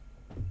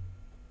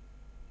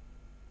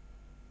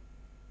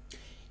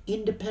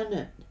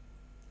 Independent.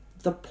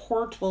 The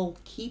portal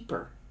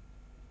keeper.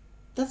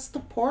 That's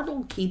the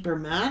portal keeper,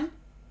 man.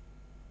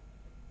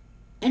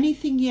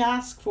 Anything you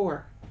ask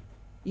for,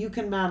 you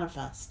can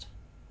manifest.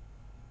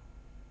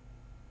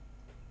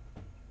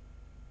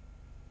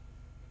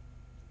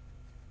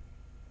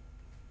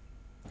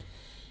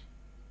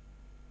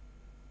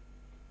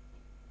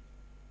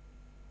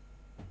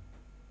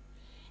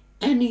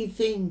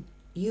 Anything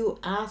you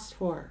ask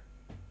for,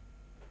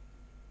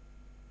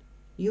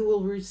 you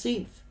will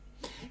receive.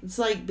 It's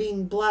like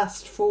being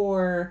blessed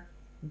for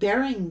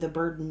bearing the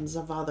burdens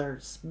of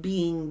others.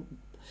 You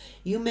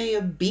may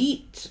have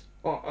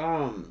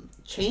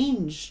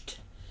changed.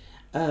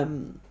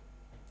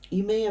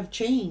 You may have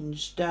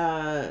changed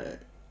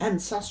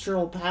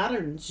ancestral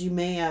patterns. You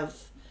may have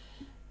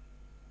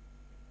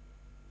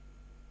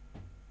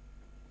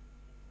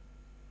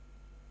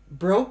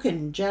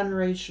broken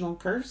generational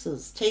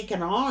curses,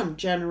 taken on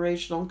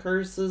generational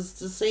curses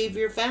to save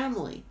your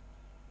family.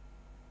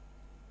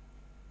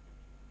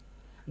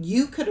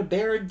 You could have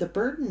bared the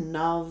burden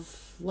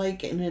of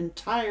like an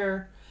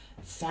entire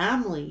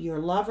family, your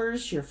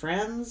lovers, your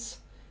friends.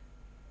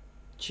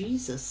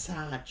 Jesus,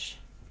 Sag.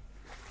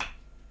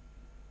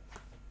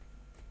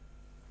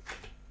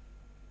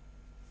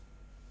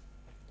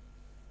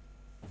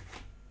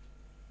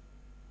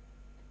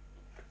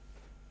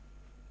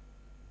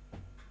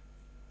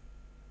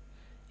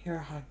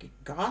 You're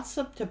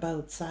gossiped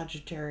about,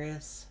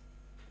 Sagittarius.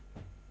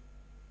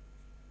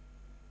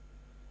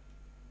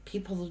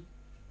 People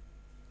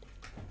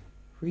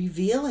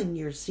revealing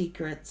your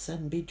secrets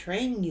and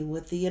betraying you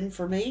with the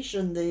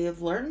information they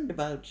have learned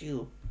about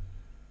you.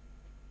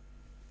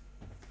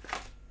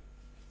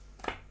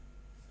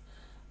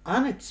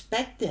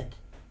 Unexpected.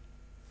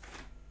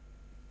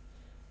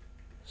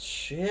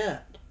 Shit.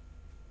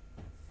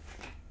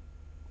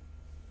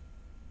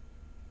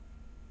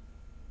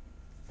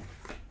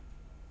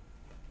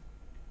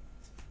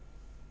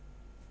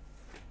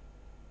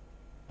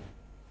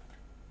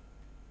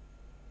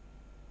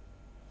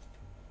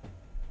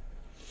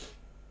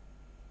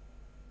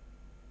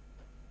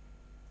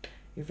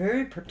 You're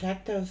very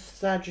protective,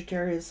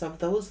 Sagittarius, of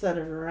those that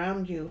are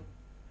around you.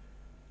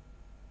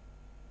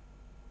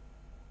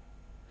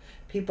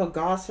 People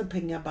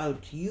gossiping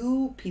about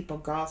you, people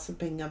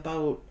gossiping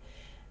about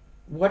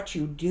what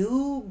you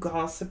do,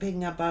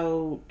 gossiping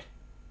about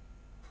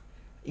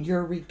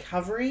your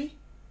recovery.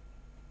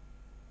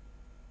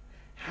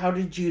 How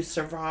did you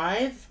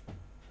survive?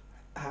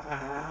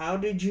 How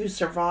did you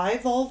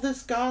survive all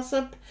this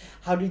gossip?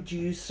 How did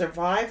you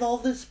survive all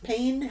this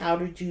pain? How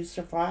did you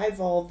survive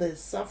all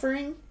this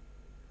suffering?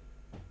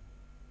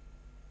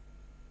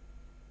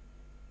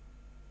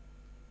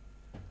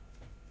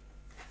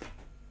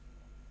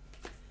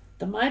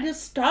 The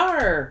Midas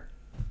Star.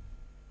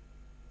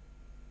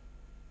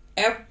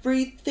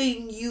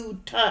 Everything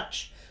you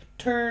touch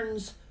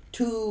turns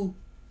to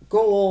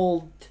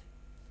gold.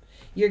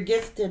 You're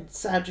gifted,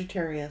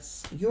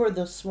 Sagittarius. You're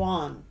the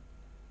swan.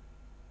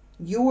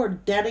 You're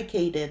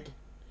dedicated.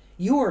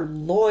 You are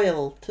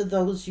loyal to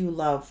those you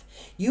love.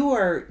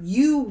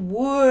 You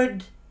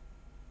would,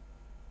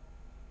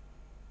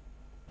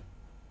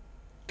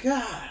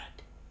 God,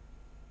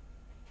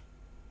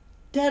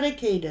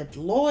 dedicated,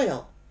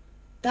 loyal.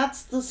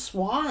 That's the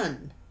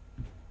swan.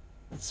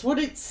 That's what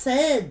it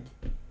said.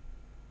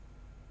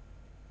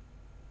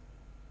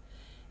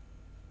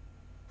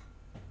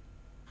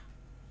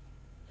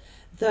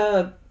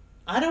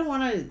 I don't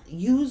want to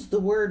use the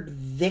word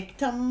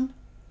victim,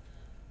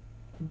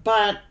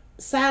 but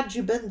Sag,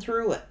 you've been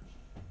through it.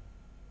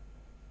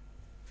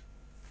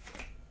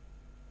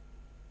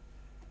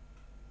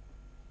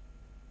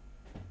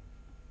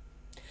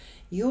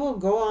 You will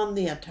go on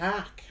the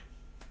attack.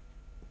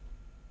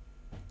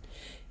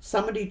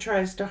 Somebody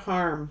tries to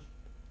harm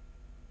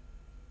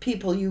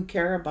people you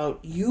care about,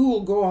 you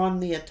will go on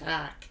the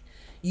attack.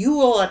 You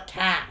will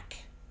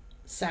attack,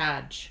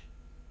 Sag,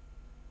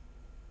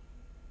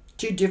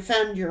 to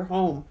defend your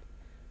home,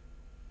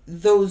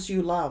 those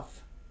you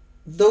love,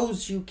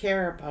 those you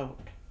care about.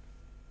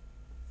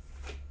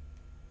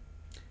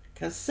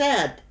 Because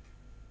said,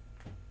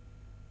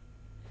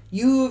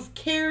 you have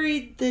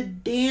carried the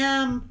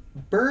damn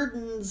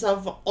burdens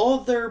of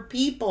other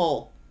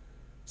people,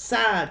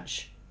 Sag.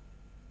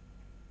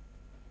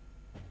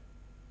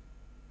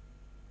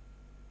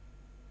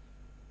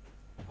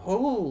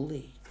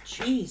 Holy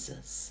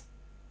Jesus.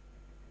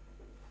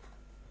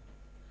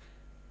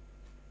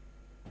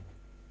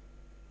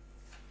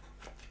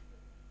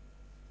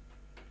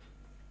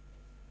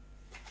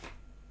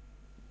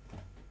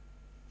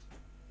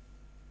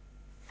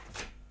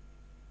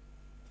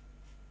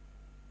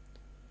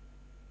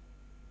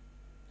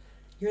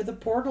 You're the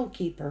portal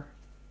keeper.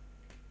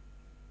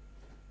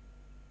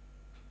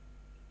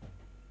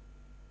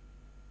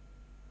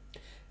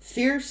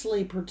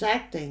 Fiercely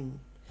protecting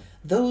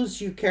those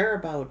you care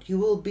about. You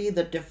will be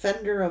the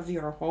defender of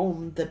your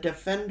home, the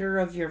defender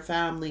of your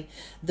family,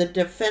 the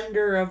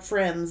defender of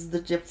friends,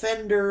 the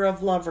defender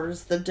of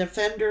lovers, the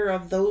defender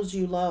of those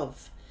you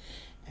love.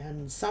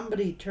 And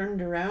somebody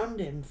turned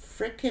around and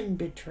frickin'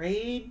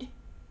 betrayed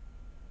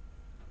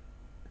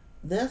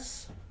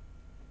this.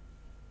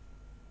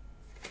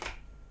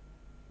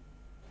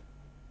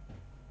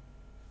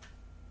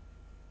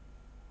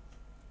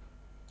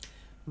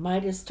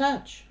 Midas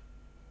touch.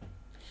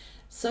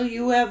 So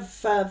you have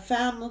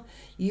family,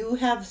 you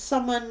have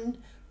someone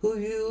who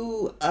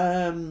you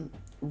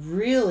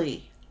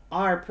really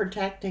are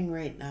protecting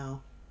right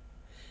now.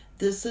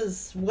 This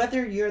is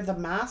whether you're the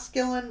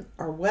masculine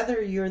or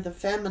whether you're the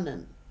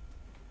feminine.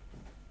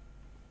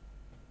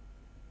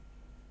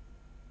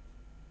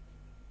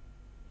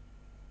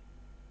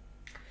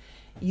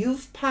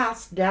 You've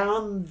passed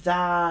down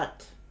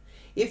that,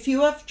 if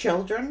you have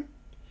children,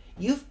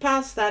 you've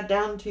passed that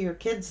down to your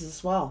kids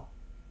as well.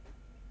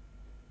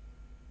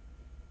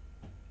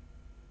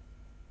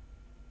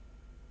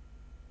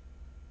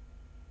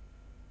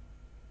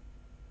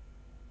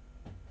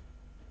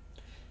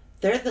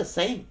 They're the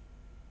same.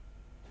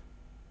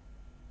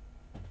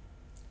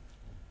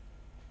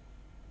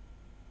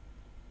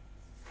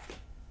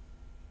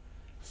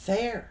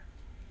 Fair.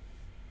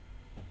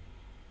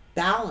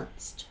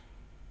 Balanced.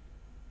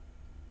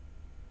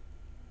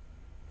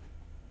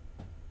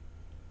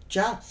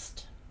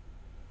 Just.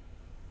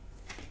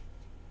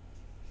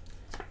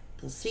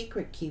 The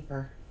secret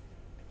keeper.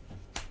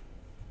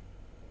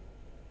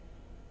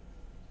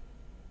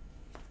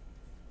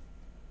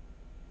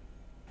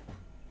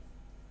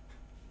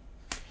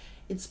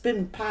 It's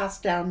been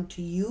passed down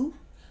to you.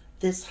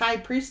 This high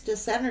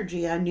priestess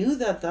energy, I knew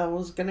that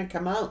was going to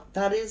come out.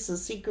 That is the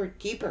secret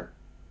keeper.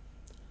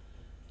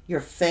 You're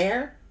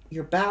fair,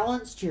 you're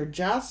balanced, you're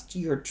just,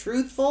 you're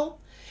truthful,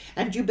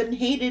 and you've been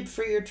hated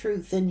for your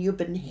truth, and you've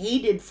been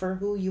hated for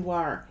who you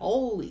are.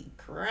 Holy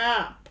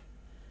crap.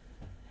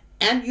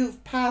 And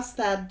you've passed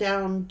that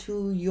down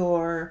to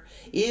your,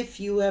 if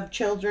you have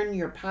children,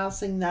 you're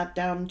passing that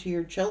down to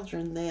your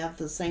children. They have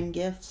the same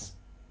gifts.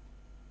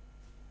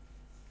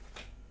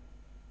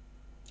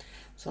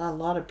 So a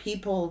lot of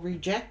people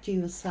reject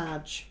you,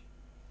 Sag.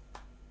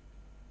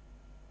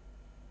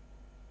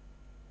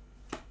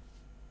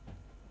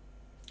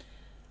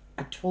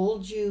 I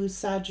told you,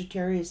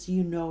 Sagittarius,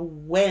 you know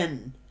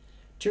when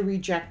to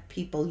reject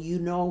people. You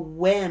know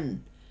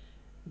when.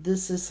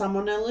 This is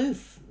someone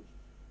aloof.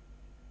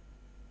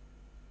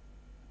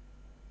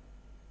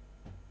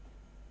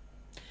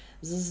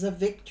 This is a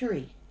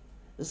victory.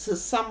 This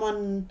is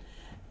someone,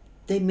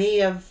 they may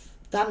have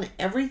done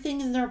everything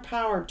in their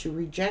power to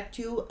reject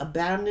you,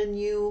 abandon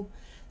you,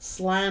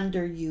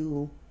 slander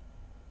you,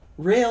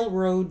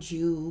 railroad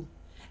you,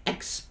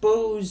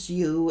 expose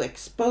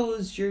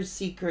your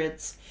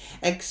secrets,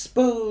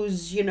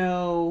 expose, just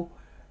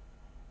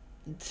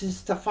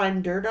to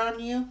find dirt on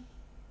you.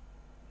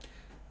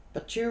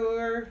 But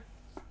you're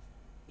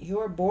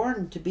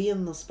born to be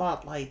in the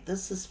spotlight.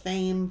 This is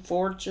fame,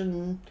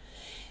 fortune.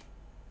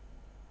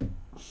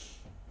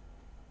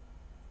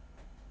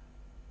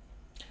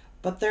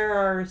 But there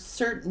are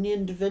certain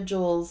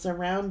individuals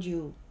around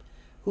you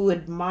who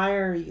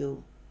admire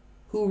you,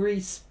 who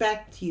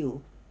respect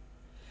you.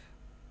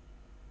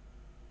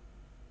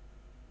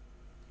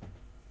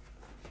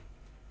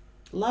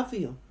 Love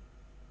you.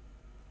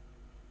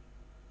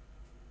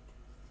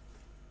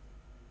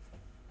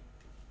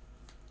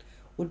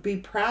 Would be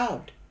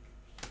proud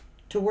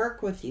to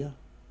work with you.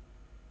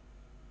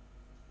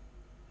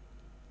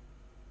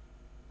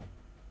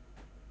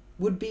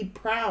 Would be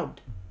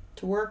proud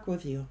to work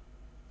with you.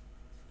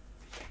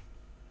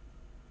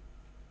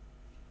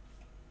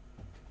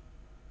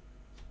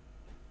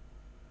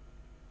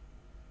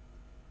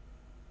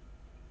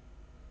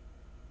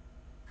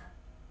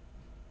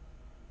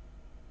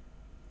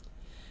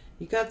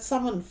 You got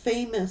someone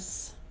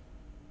famous.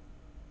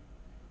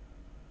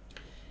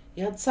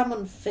 You had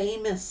someone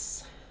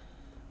famous.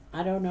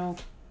 I don't know.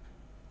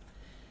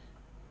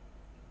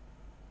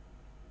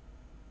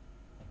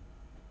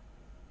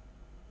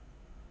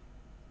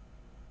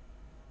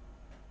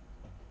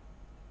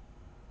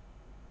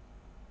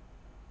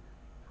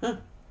 Huh.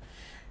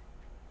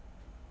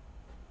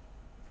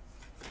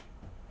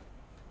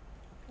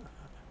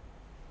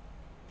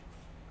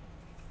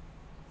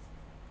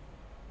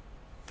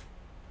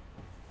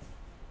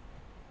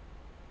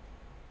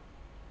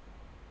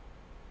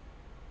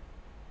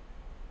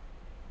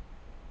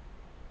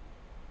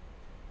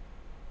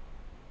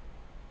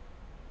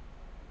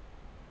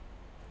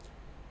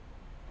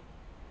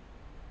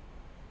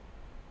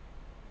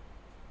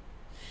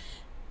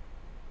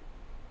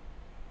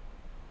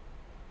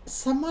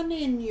 Someone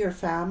in your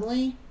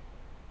family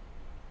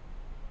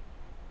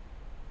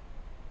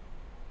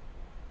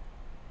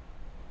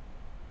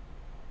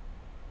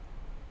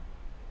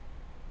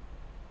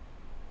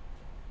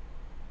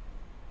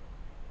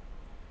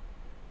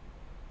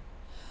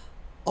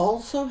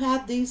also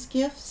had these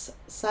gifts,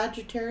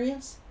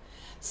 Sagittarius.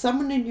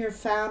 Someone in your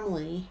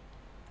family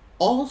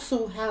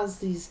also has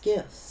these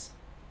gifts.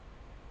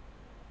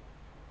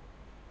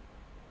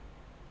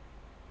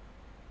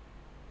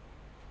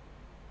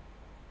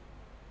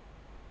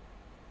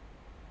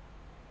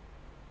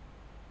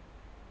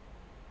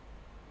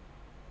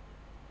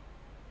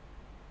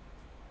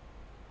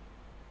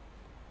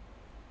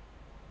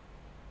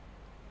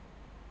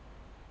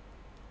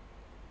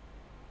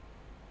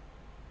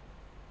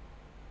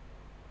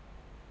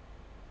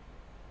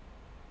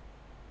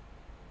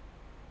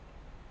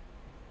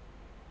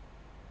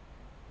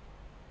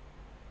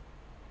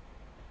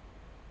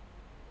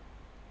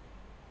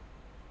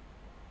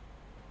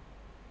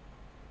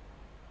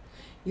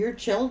 Your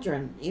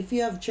children, if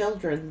you have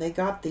children, they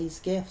got these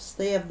gifts.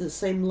 They have the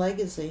same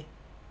legacy.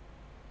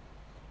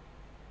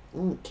 I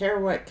don't care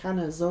what kind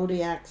of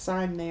zodiac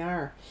sign they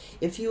are.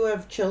 If you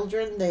have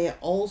children, they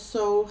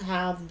also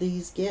have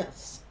these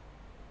gifts.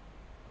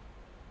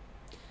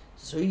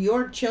 So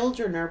your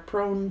children are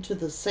prone to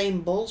the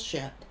same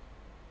bullshit.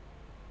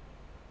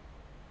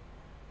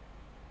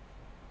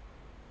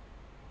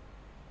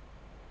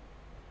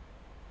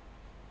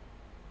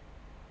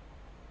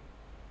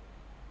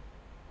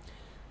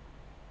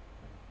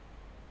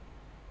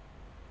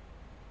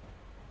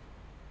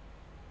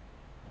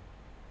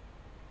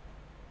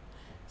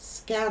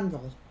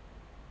 Scandal.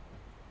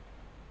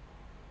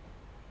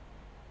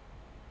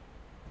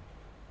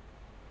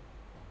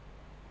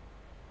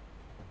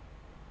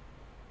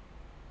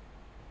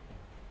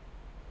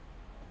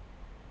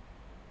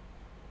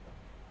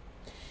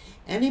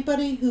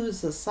 Anybody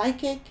who's a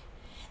psychic,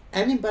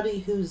 anybody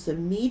who's a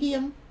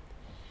medium,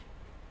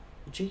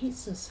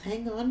 Jesus,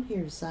 hang on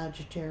here,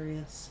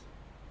 Sagittarius.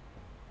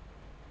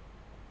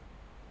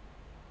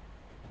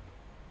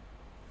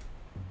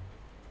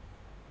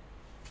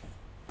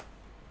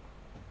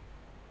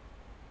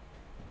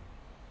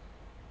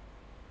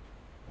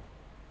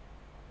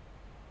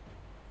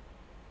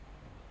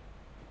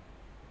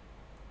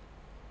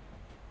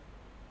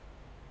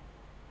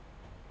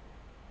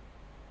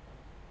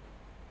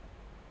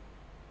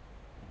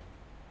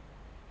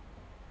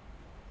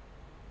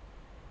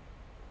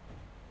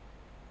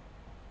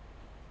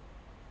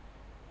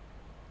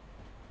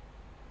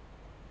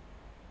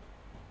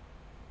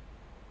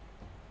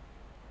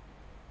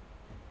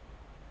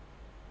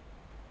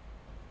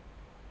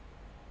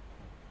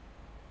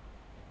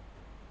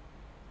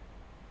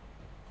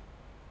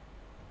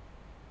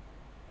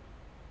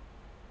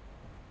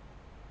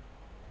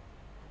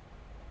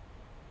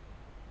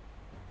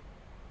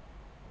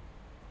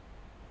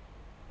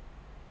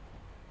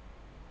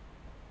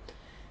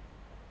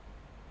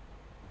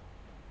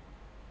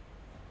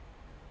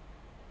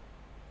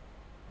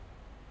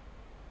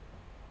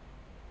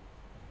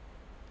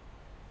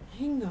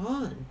 Hang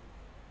on.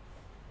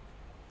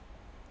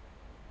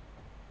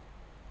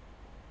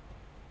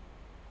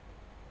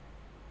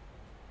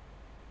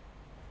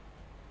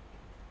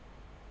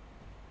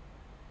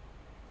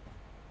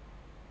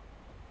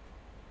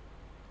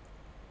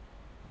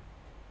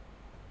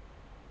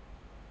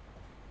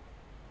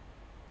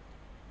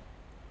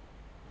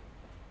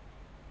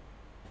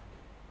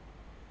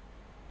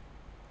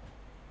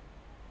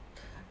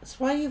 That's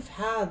why you've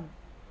had.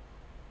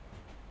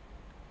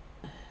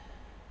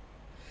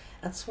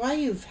 That's why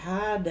you've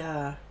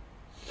had.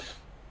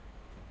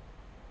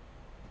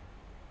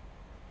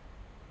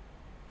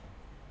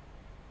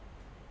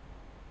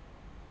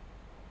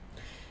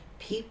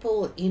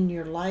 People in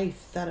your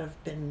life that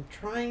have been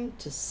trying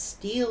to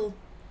steal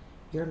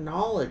your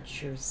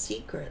knowledge, your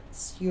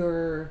secrets,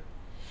 your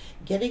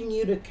getting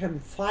you to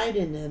confide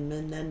in them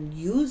and then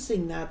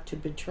using that to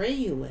betray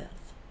you with.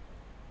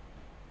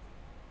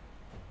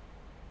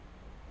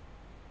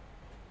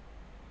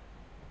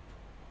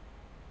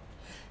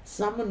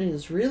 Someone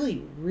who's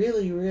really,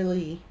 really,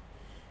 really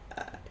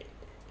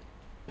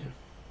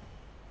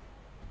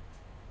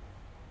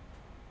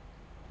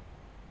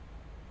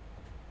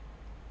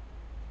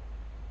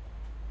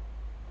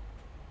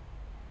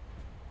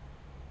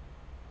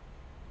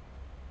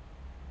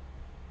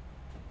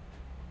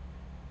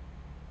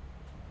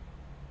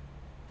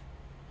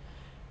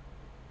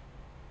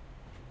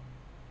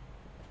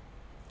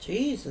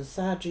Jesus,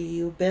 Saji,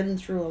 you've been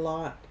through a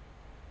lot.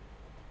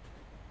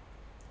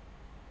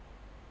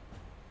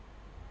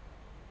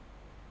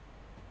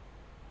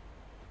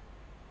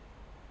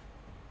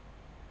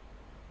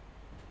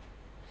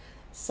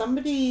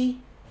 Somebody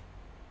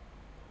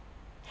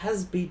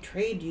has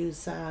betrayed you,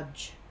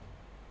 Saj.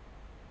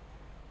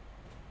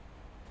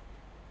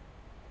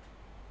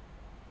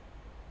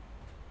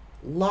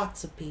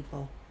 Lots of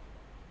people.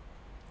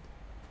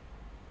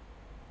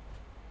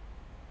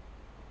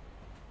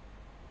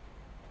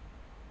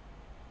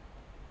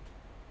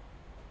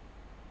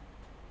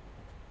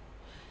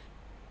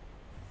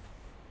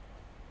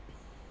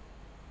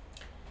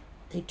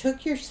 They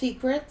took your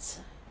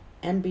secrets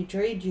and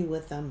betrayed you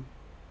with them.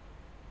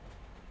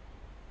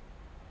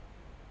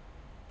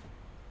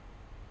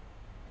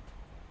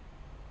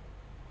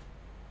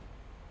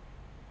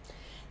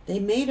 They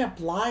made up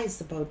lies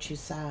about you,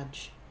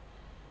 Saj.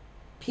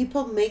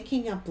 People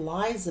making up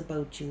lies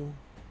about you.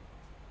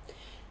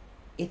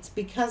 It's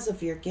because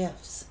of your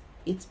gifts.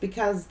 It's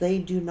because they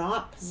do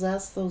not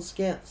possess those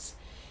gifts.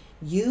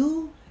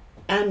 You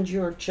and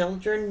your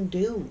children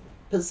do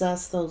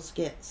possess those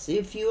gifts.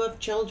 If you have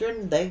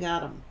children, they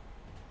got them.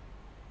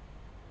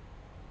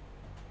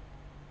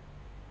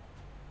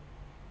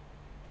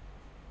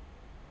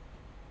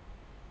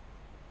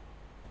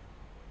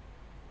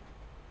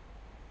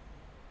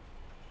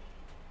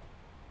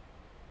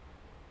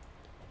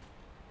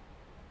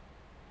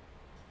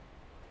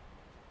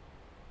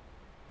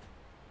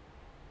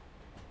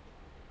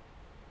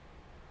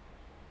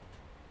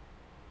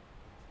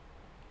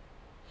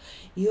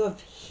 You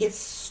have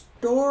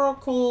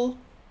historical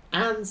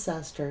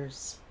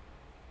ancestors.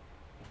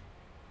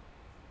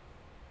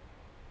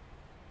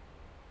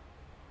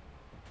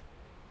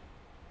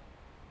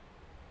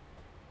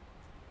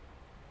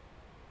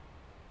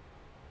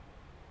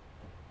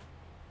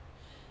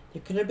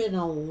 There could have been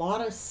a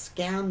lot of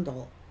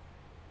scandal.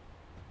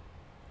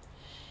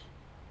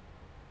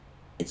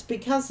 It's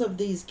because of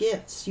these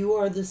gifts. You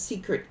are the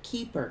secret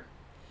keeper.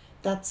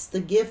 That's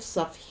the gifts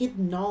of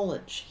hidden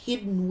knowledge,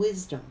 hidden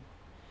wisdom,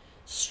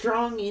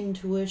 strong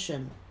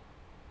intuition.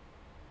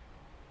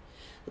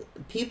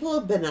 People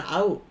have been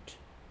out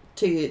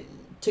to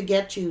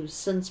get you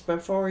since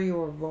before you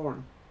were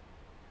born.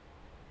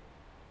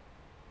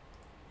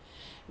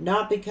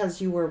 Not because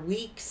you were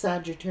weak,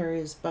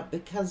 Sagittarius, but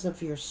because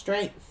of your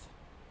strength.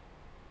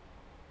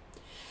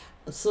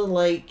 So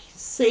like,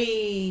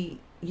 say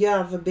you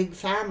have a big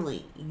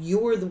family. You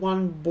were the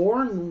one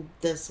born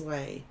this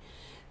way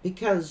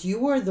because you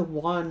were the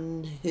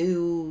one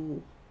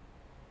who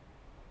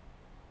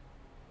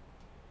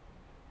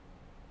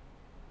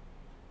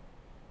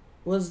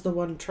was the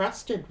one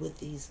trusted with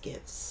these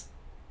gifts.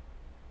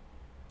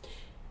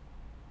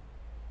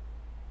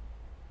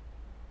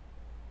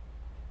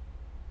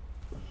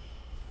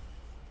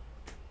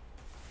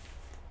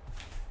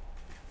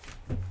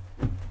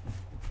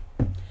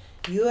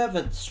 You have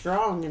it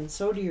strong, and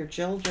so do your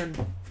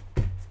children.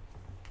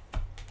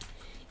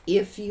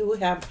 If you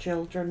have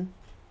children.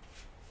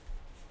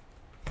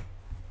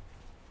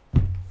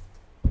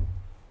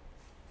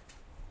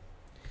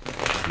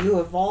 You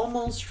have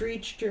almost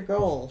reached your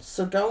goal,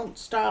 so don't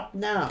stop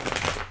now.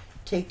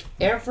 Take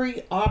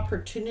every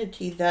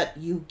opportunity that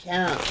you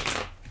can.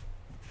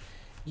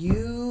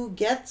 You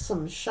get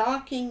some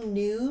shocking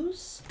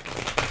news,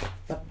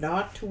 but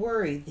not to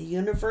worry. The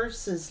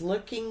universe is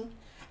looking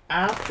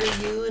after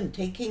you and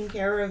taking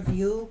care of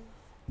you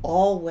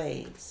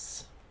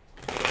always.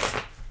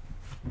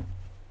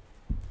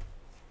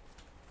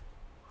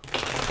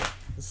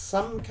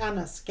 Some kind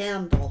of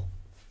scandal.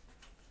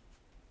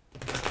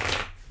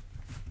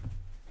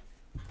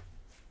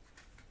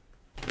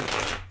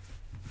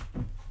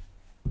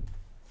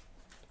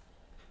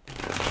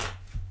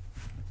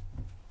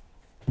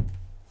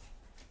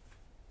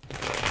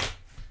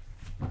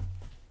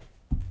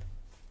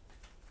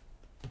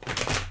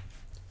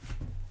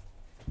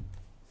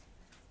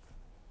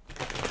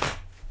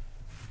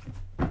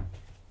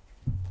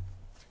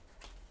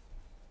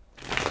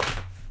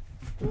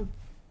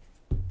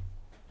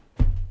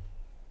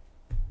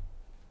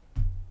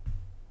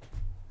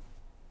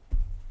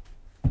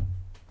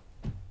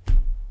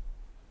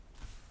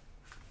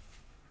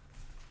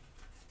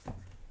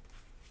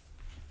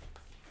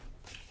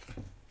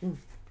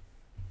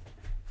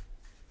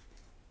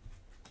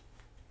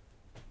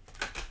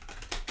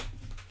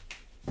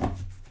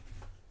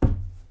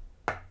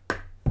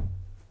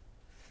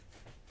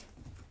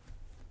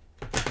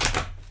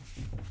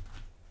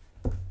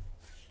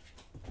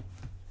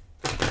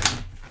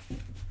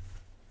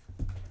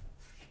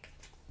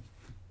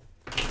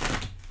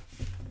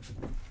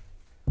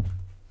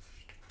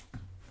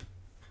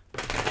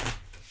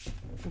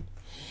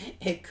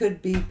 It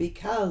could be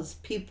because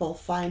people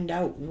find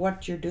out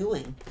what you're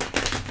doing.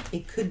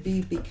 It could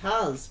be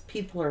because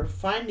people are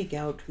finding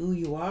out who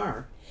you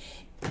are.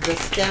 The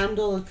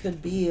scandal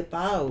could be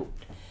about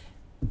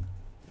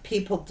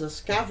people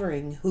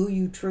discovering who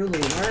you truly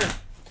were.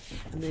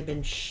 And they've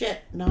been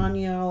shitting on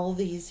you all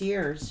these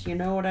years. You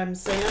know what I'm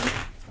saying?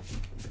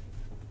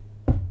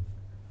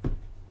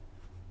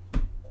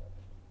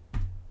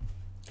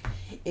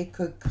 it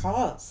could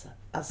cause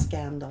a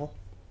scandal.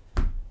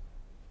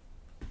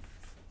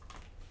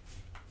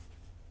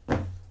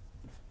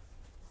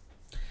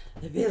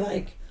 They'd be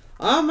like,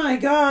 oh my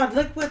God,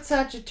 look what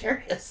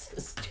Sagittarius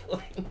is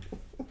doing.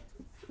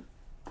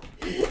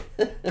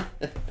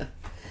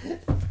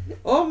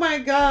 Oh my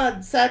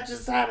God, Sag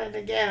is at it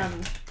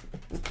again.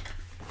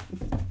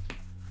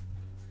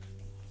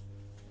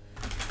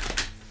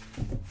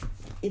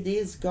 It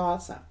is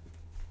gossip.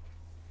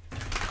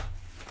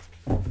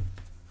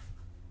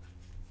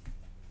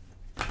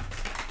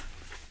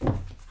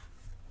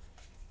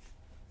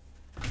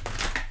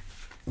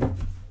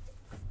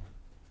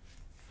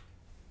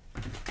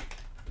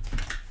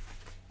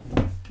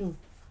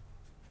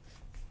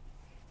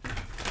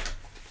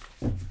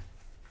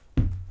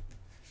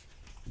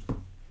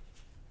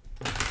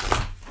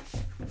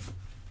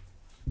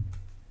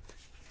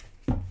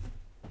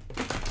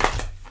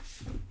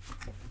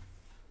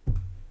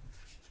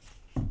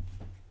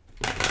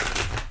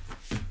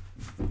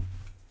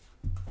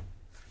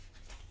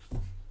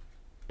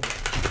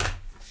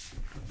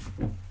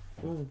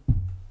 Mm.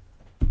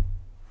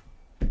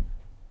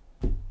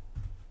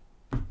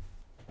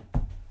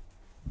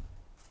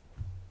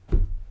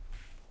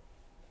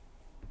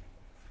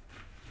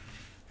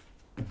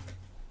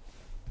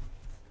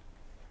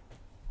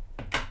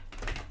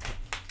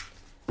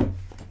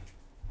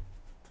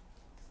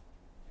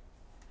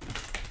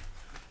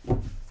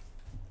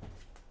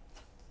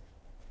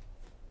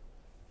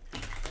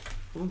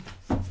 Mm.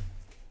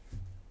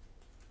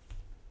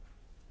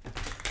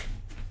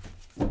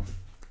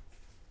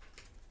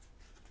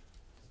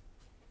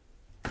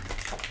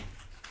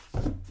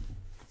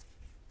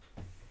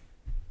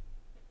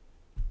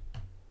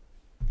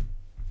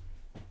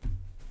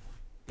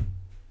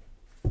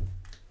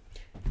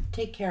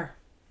 Take care.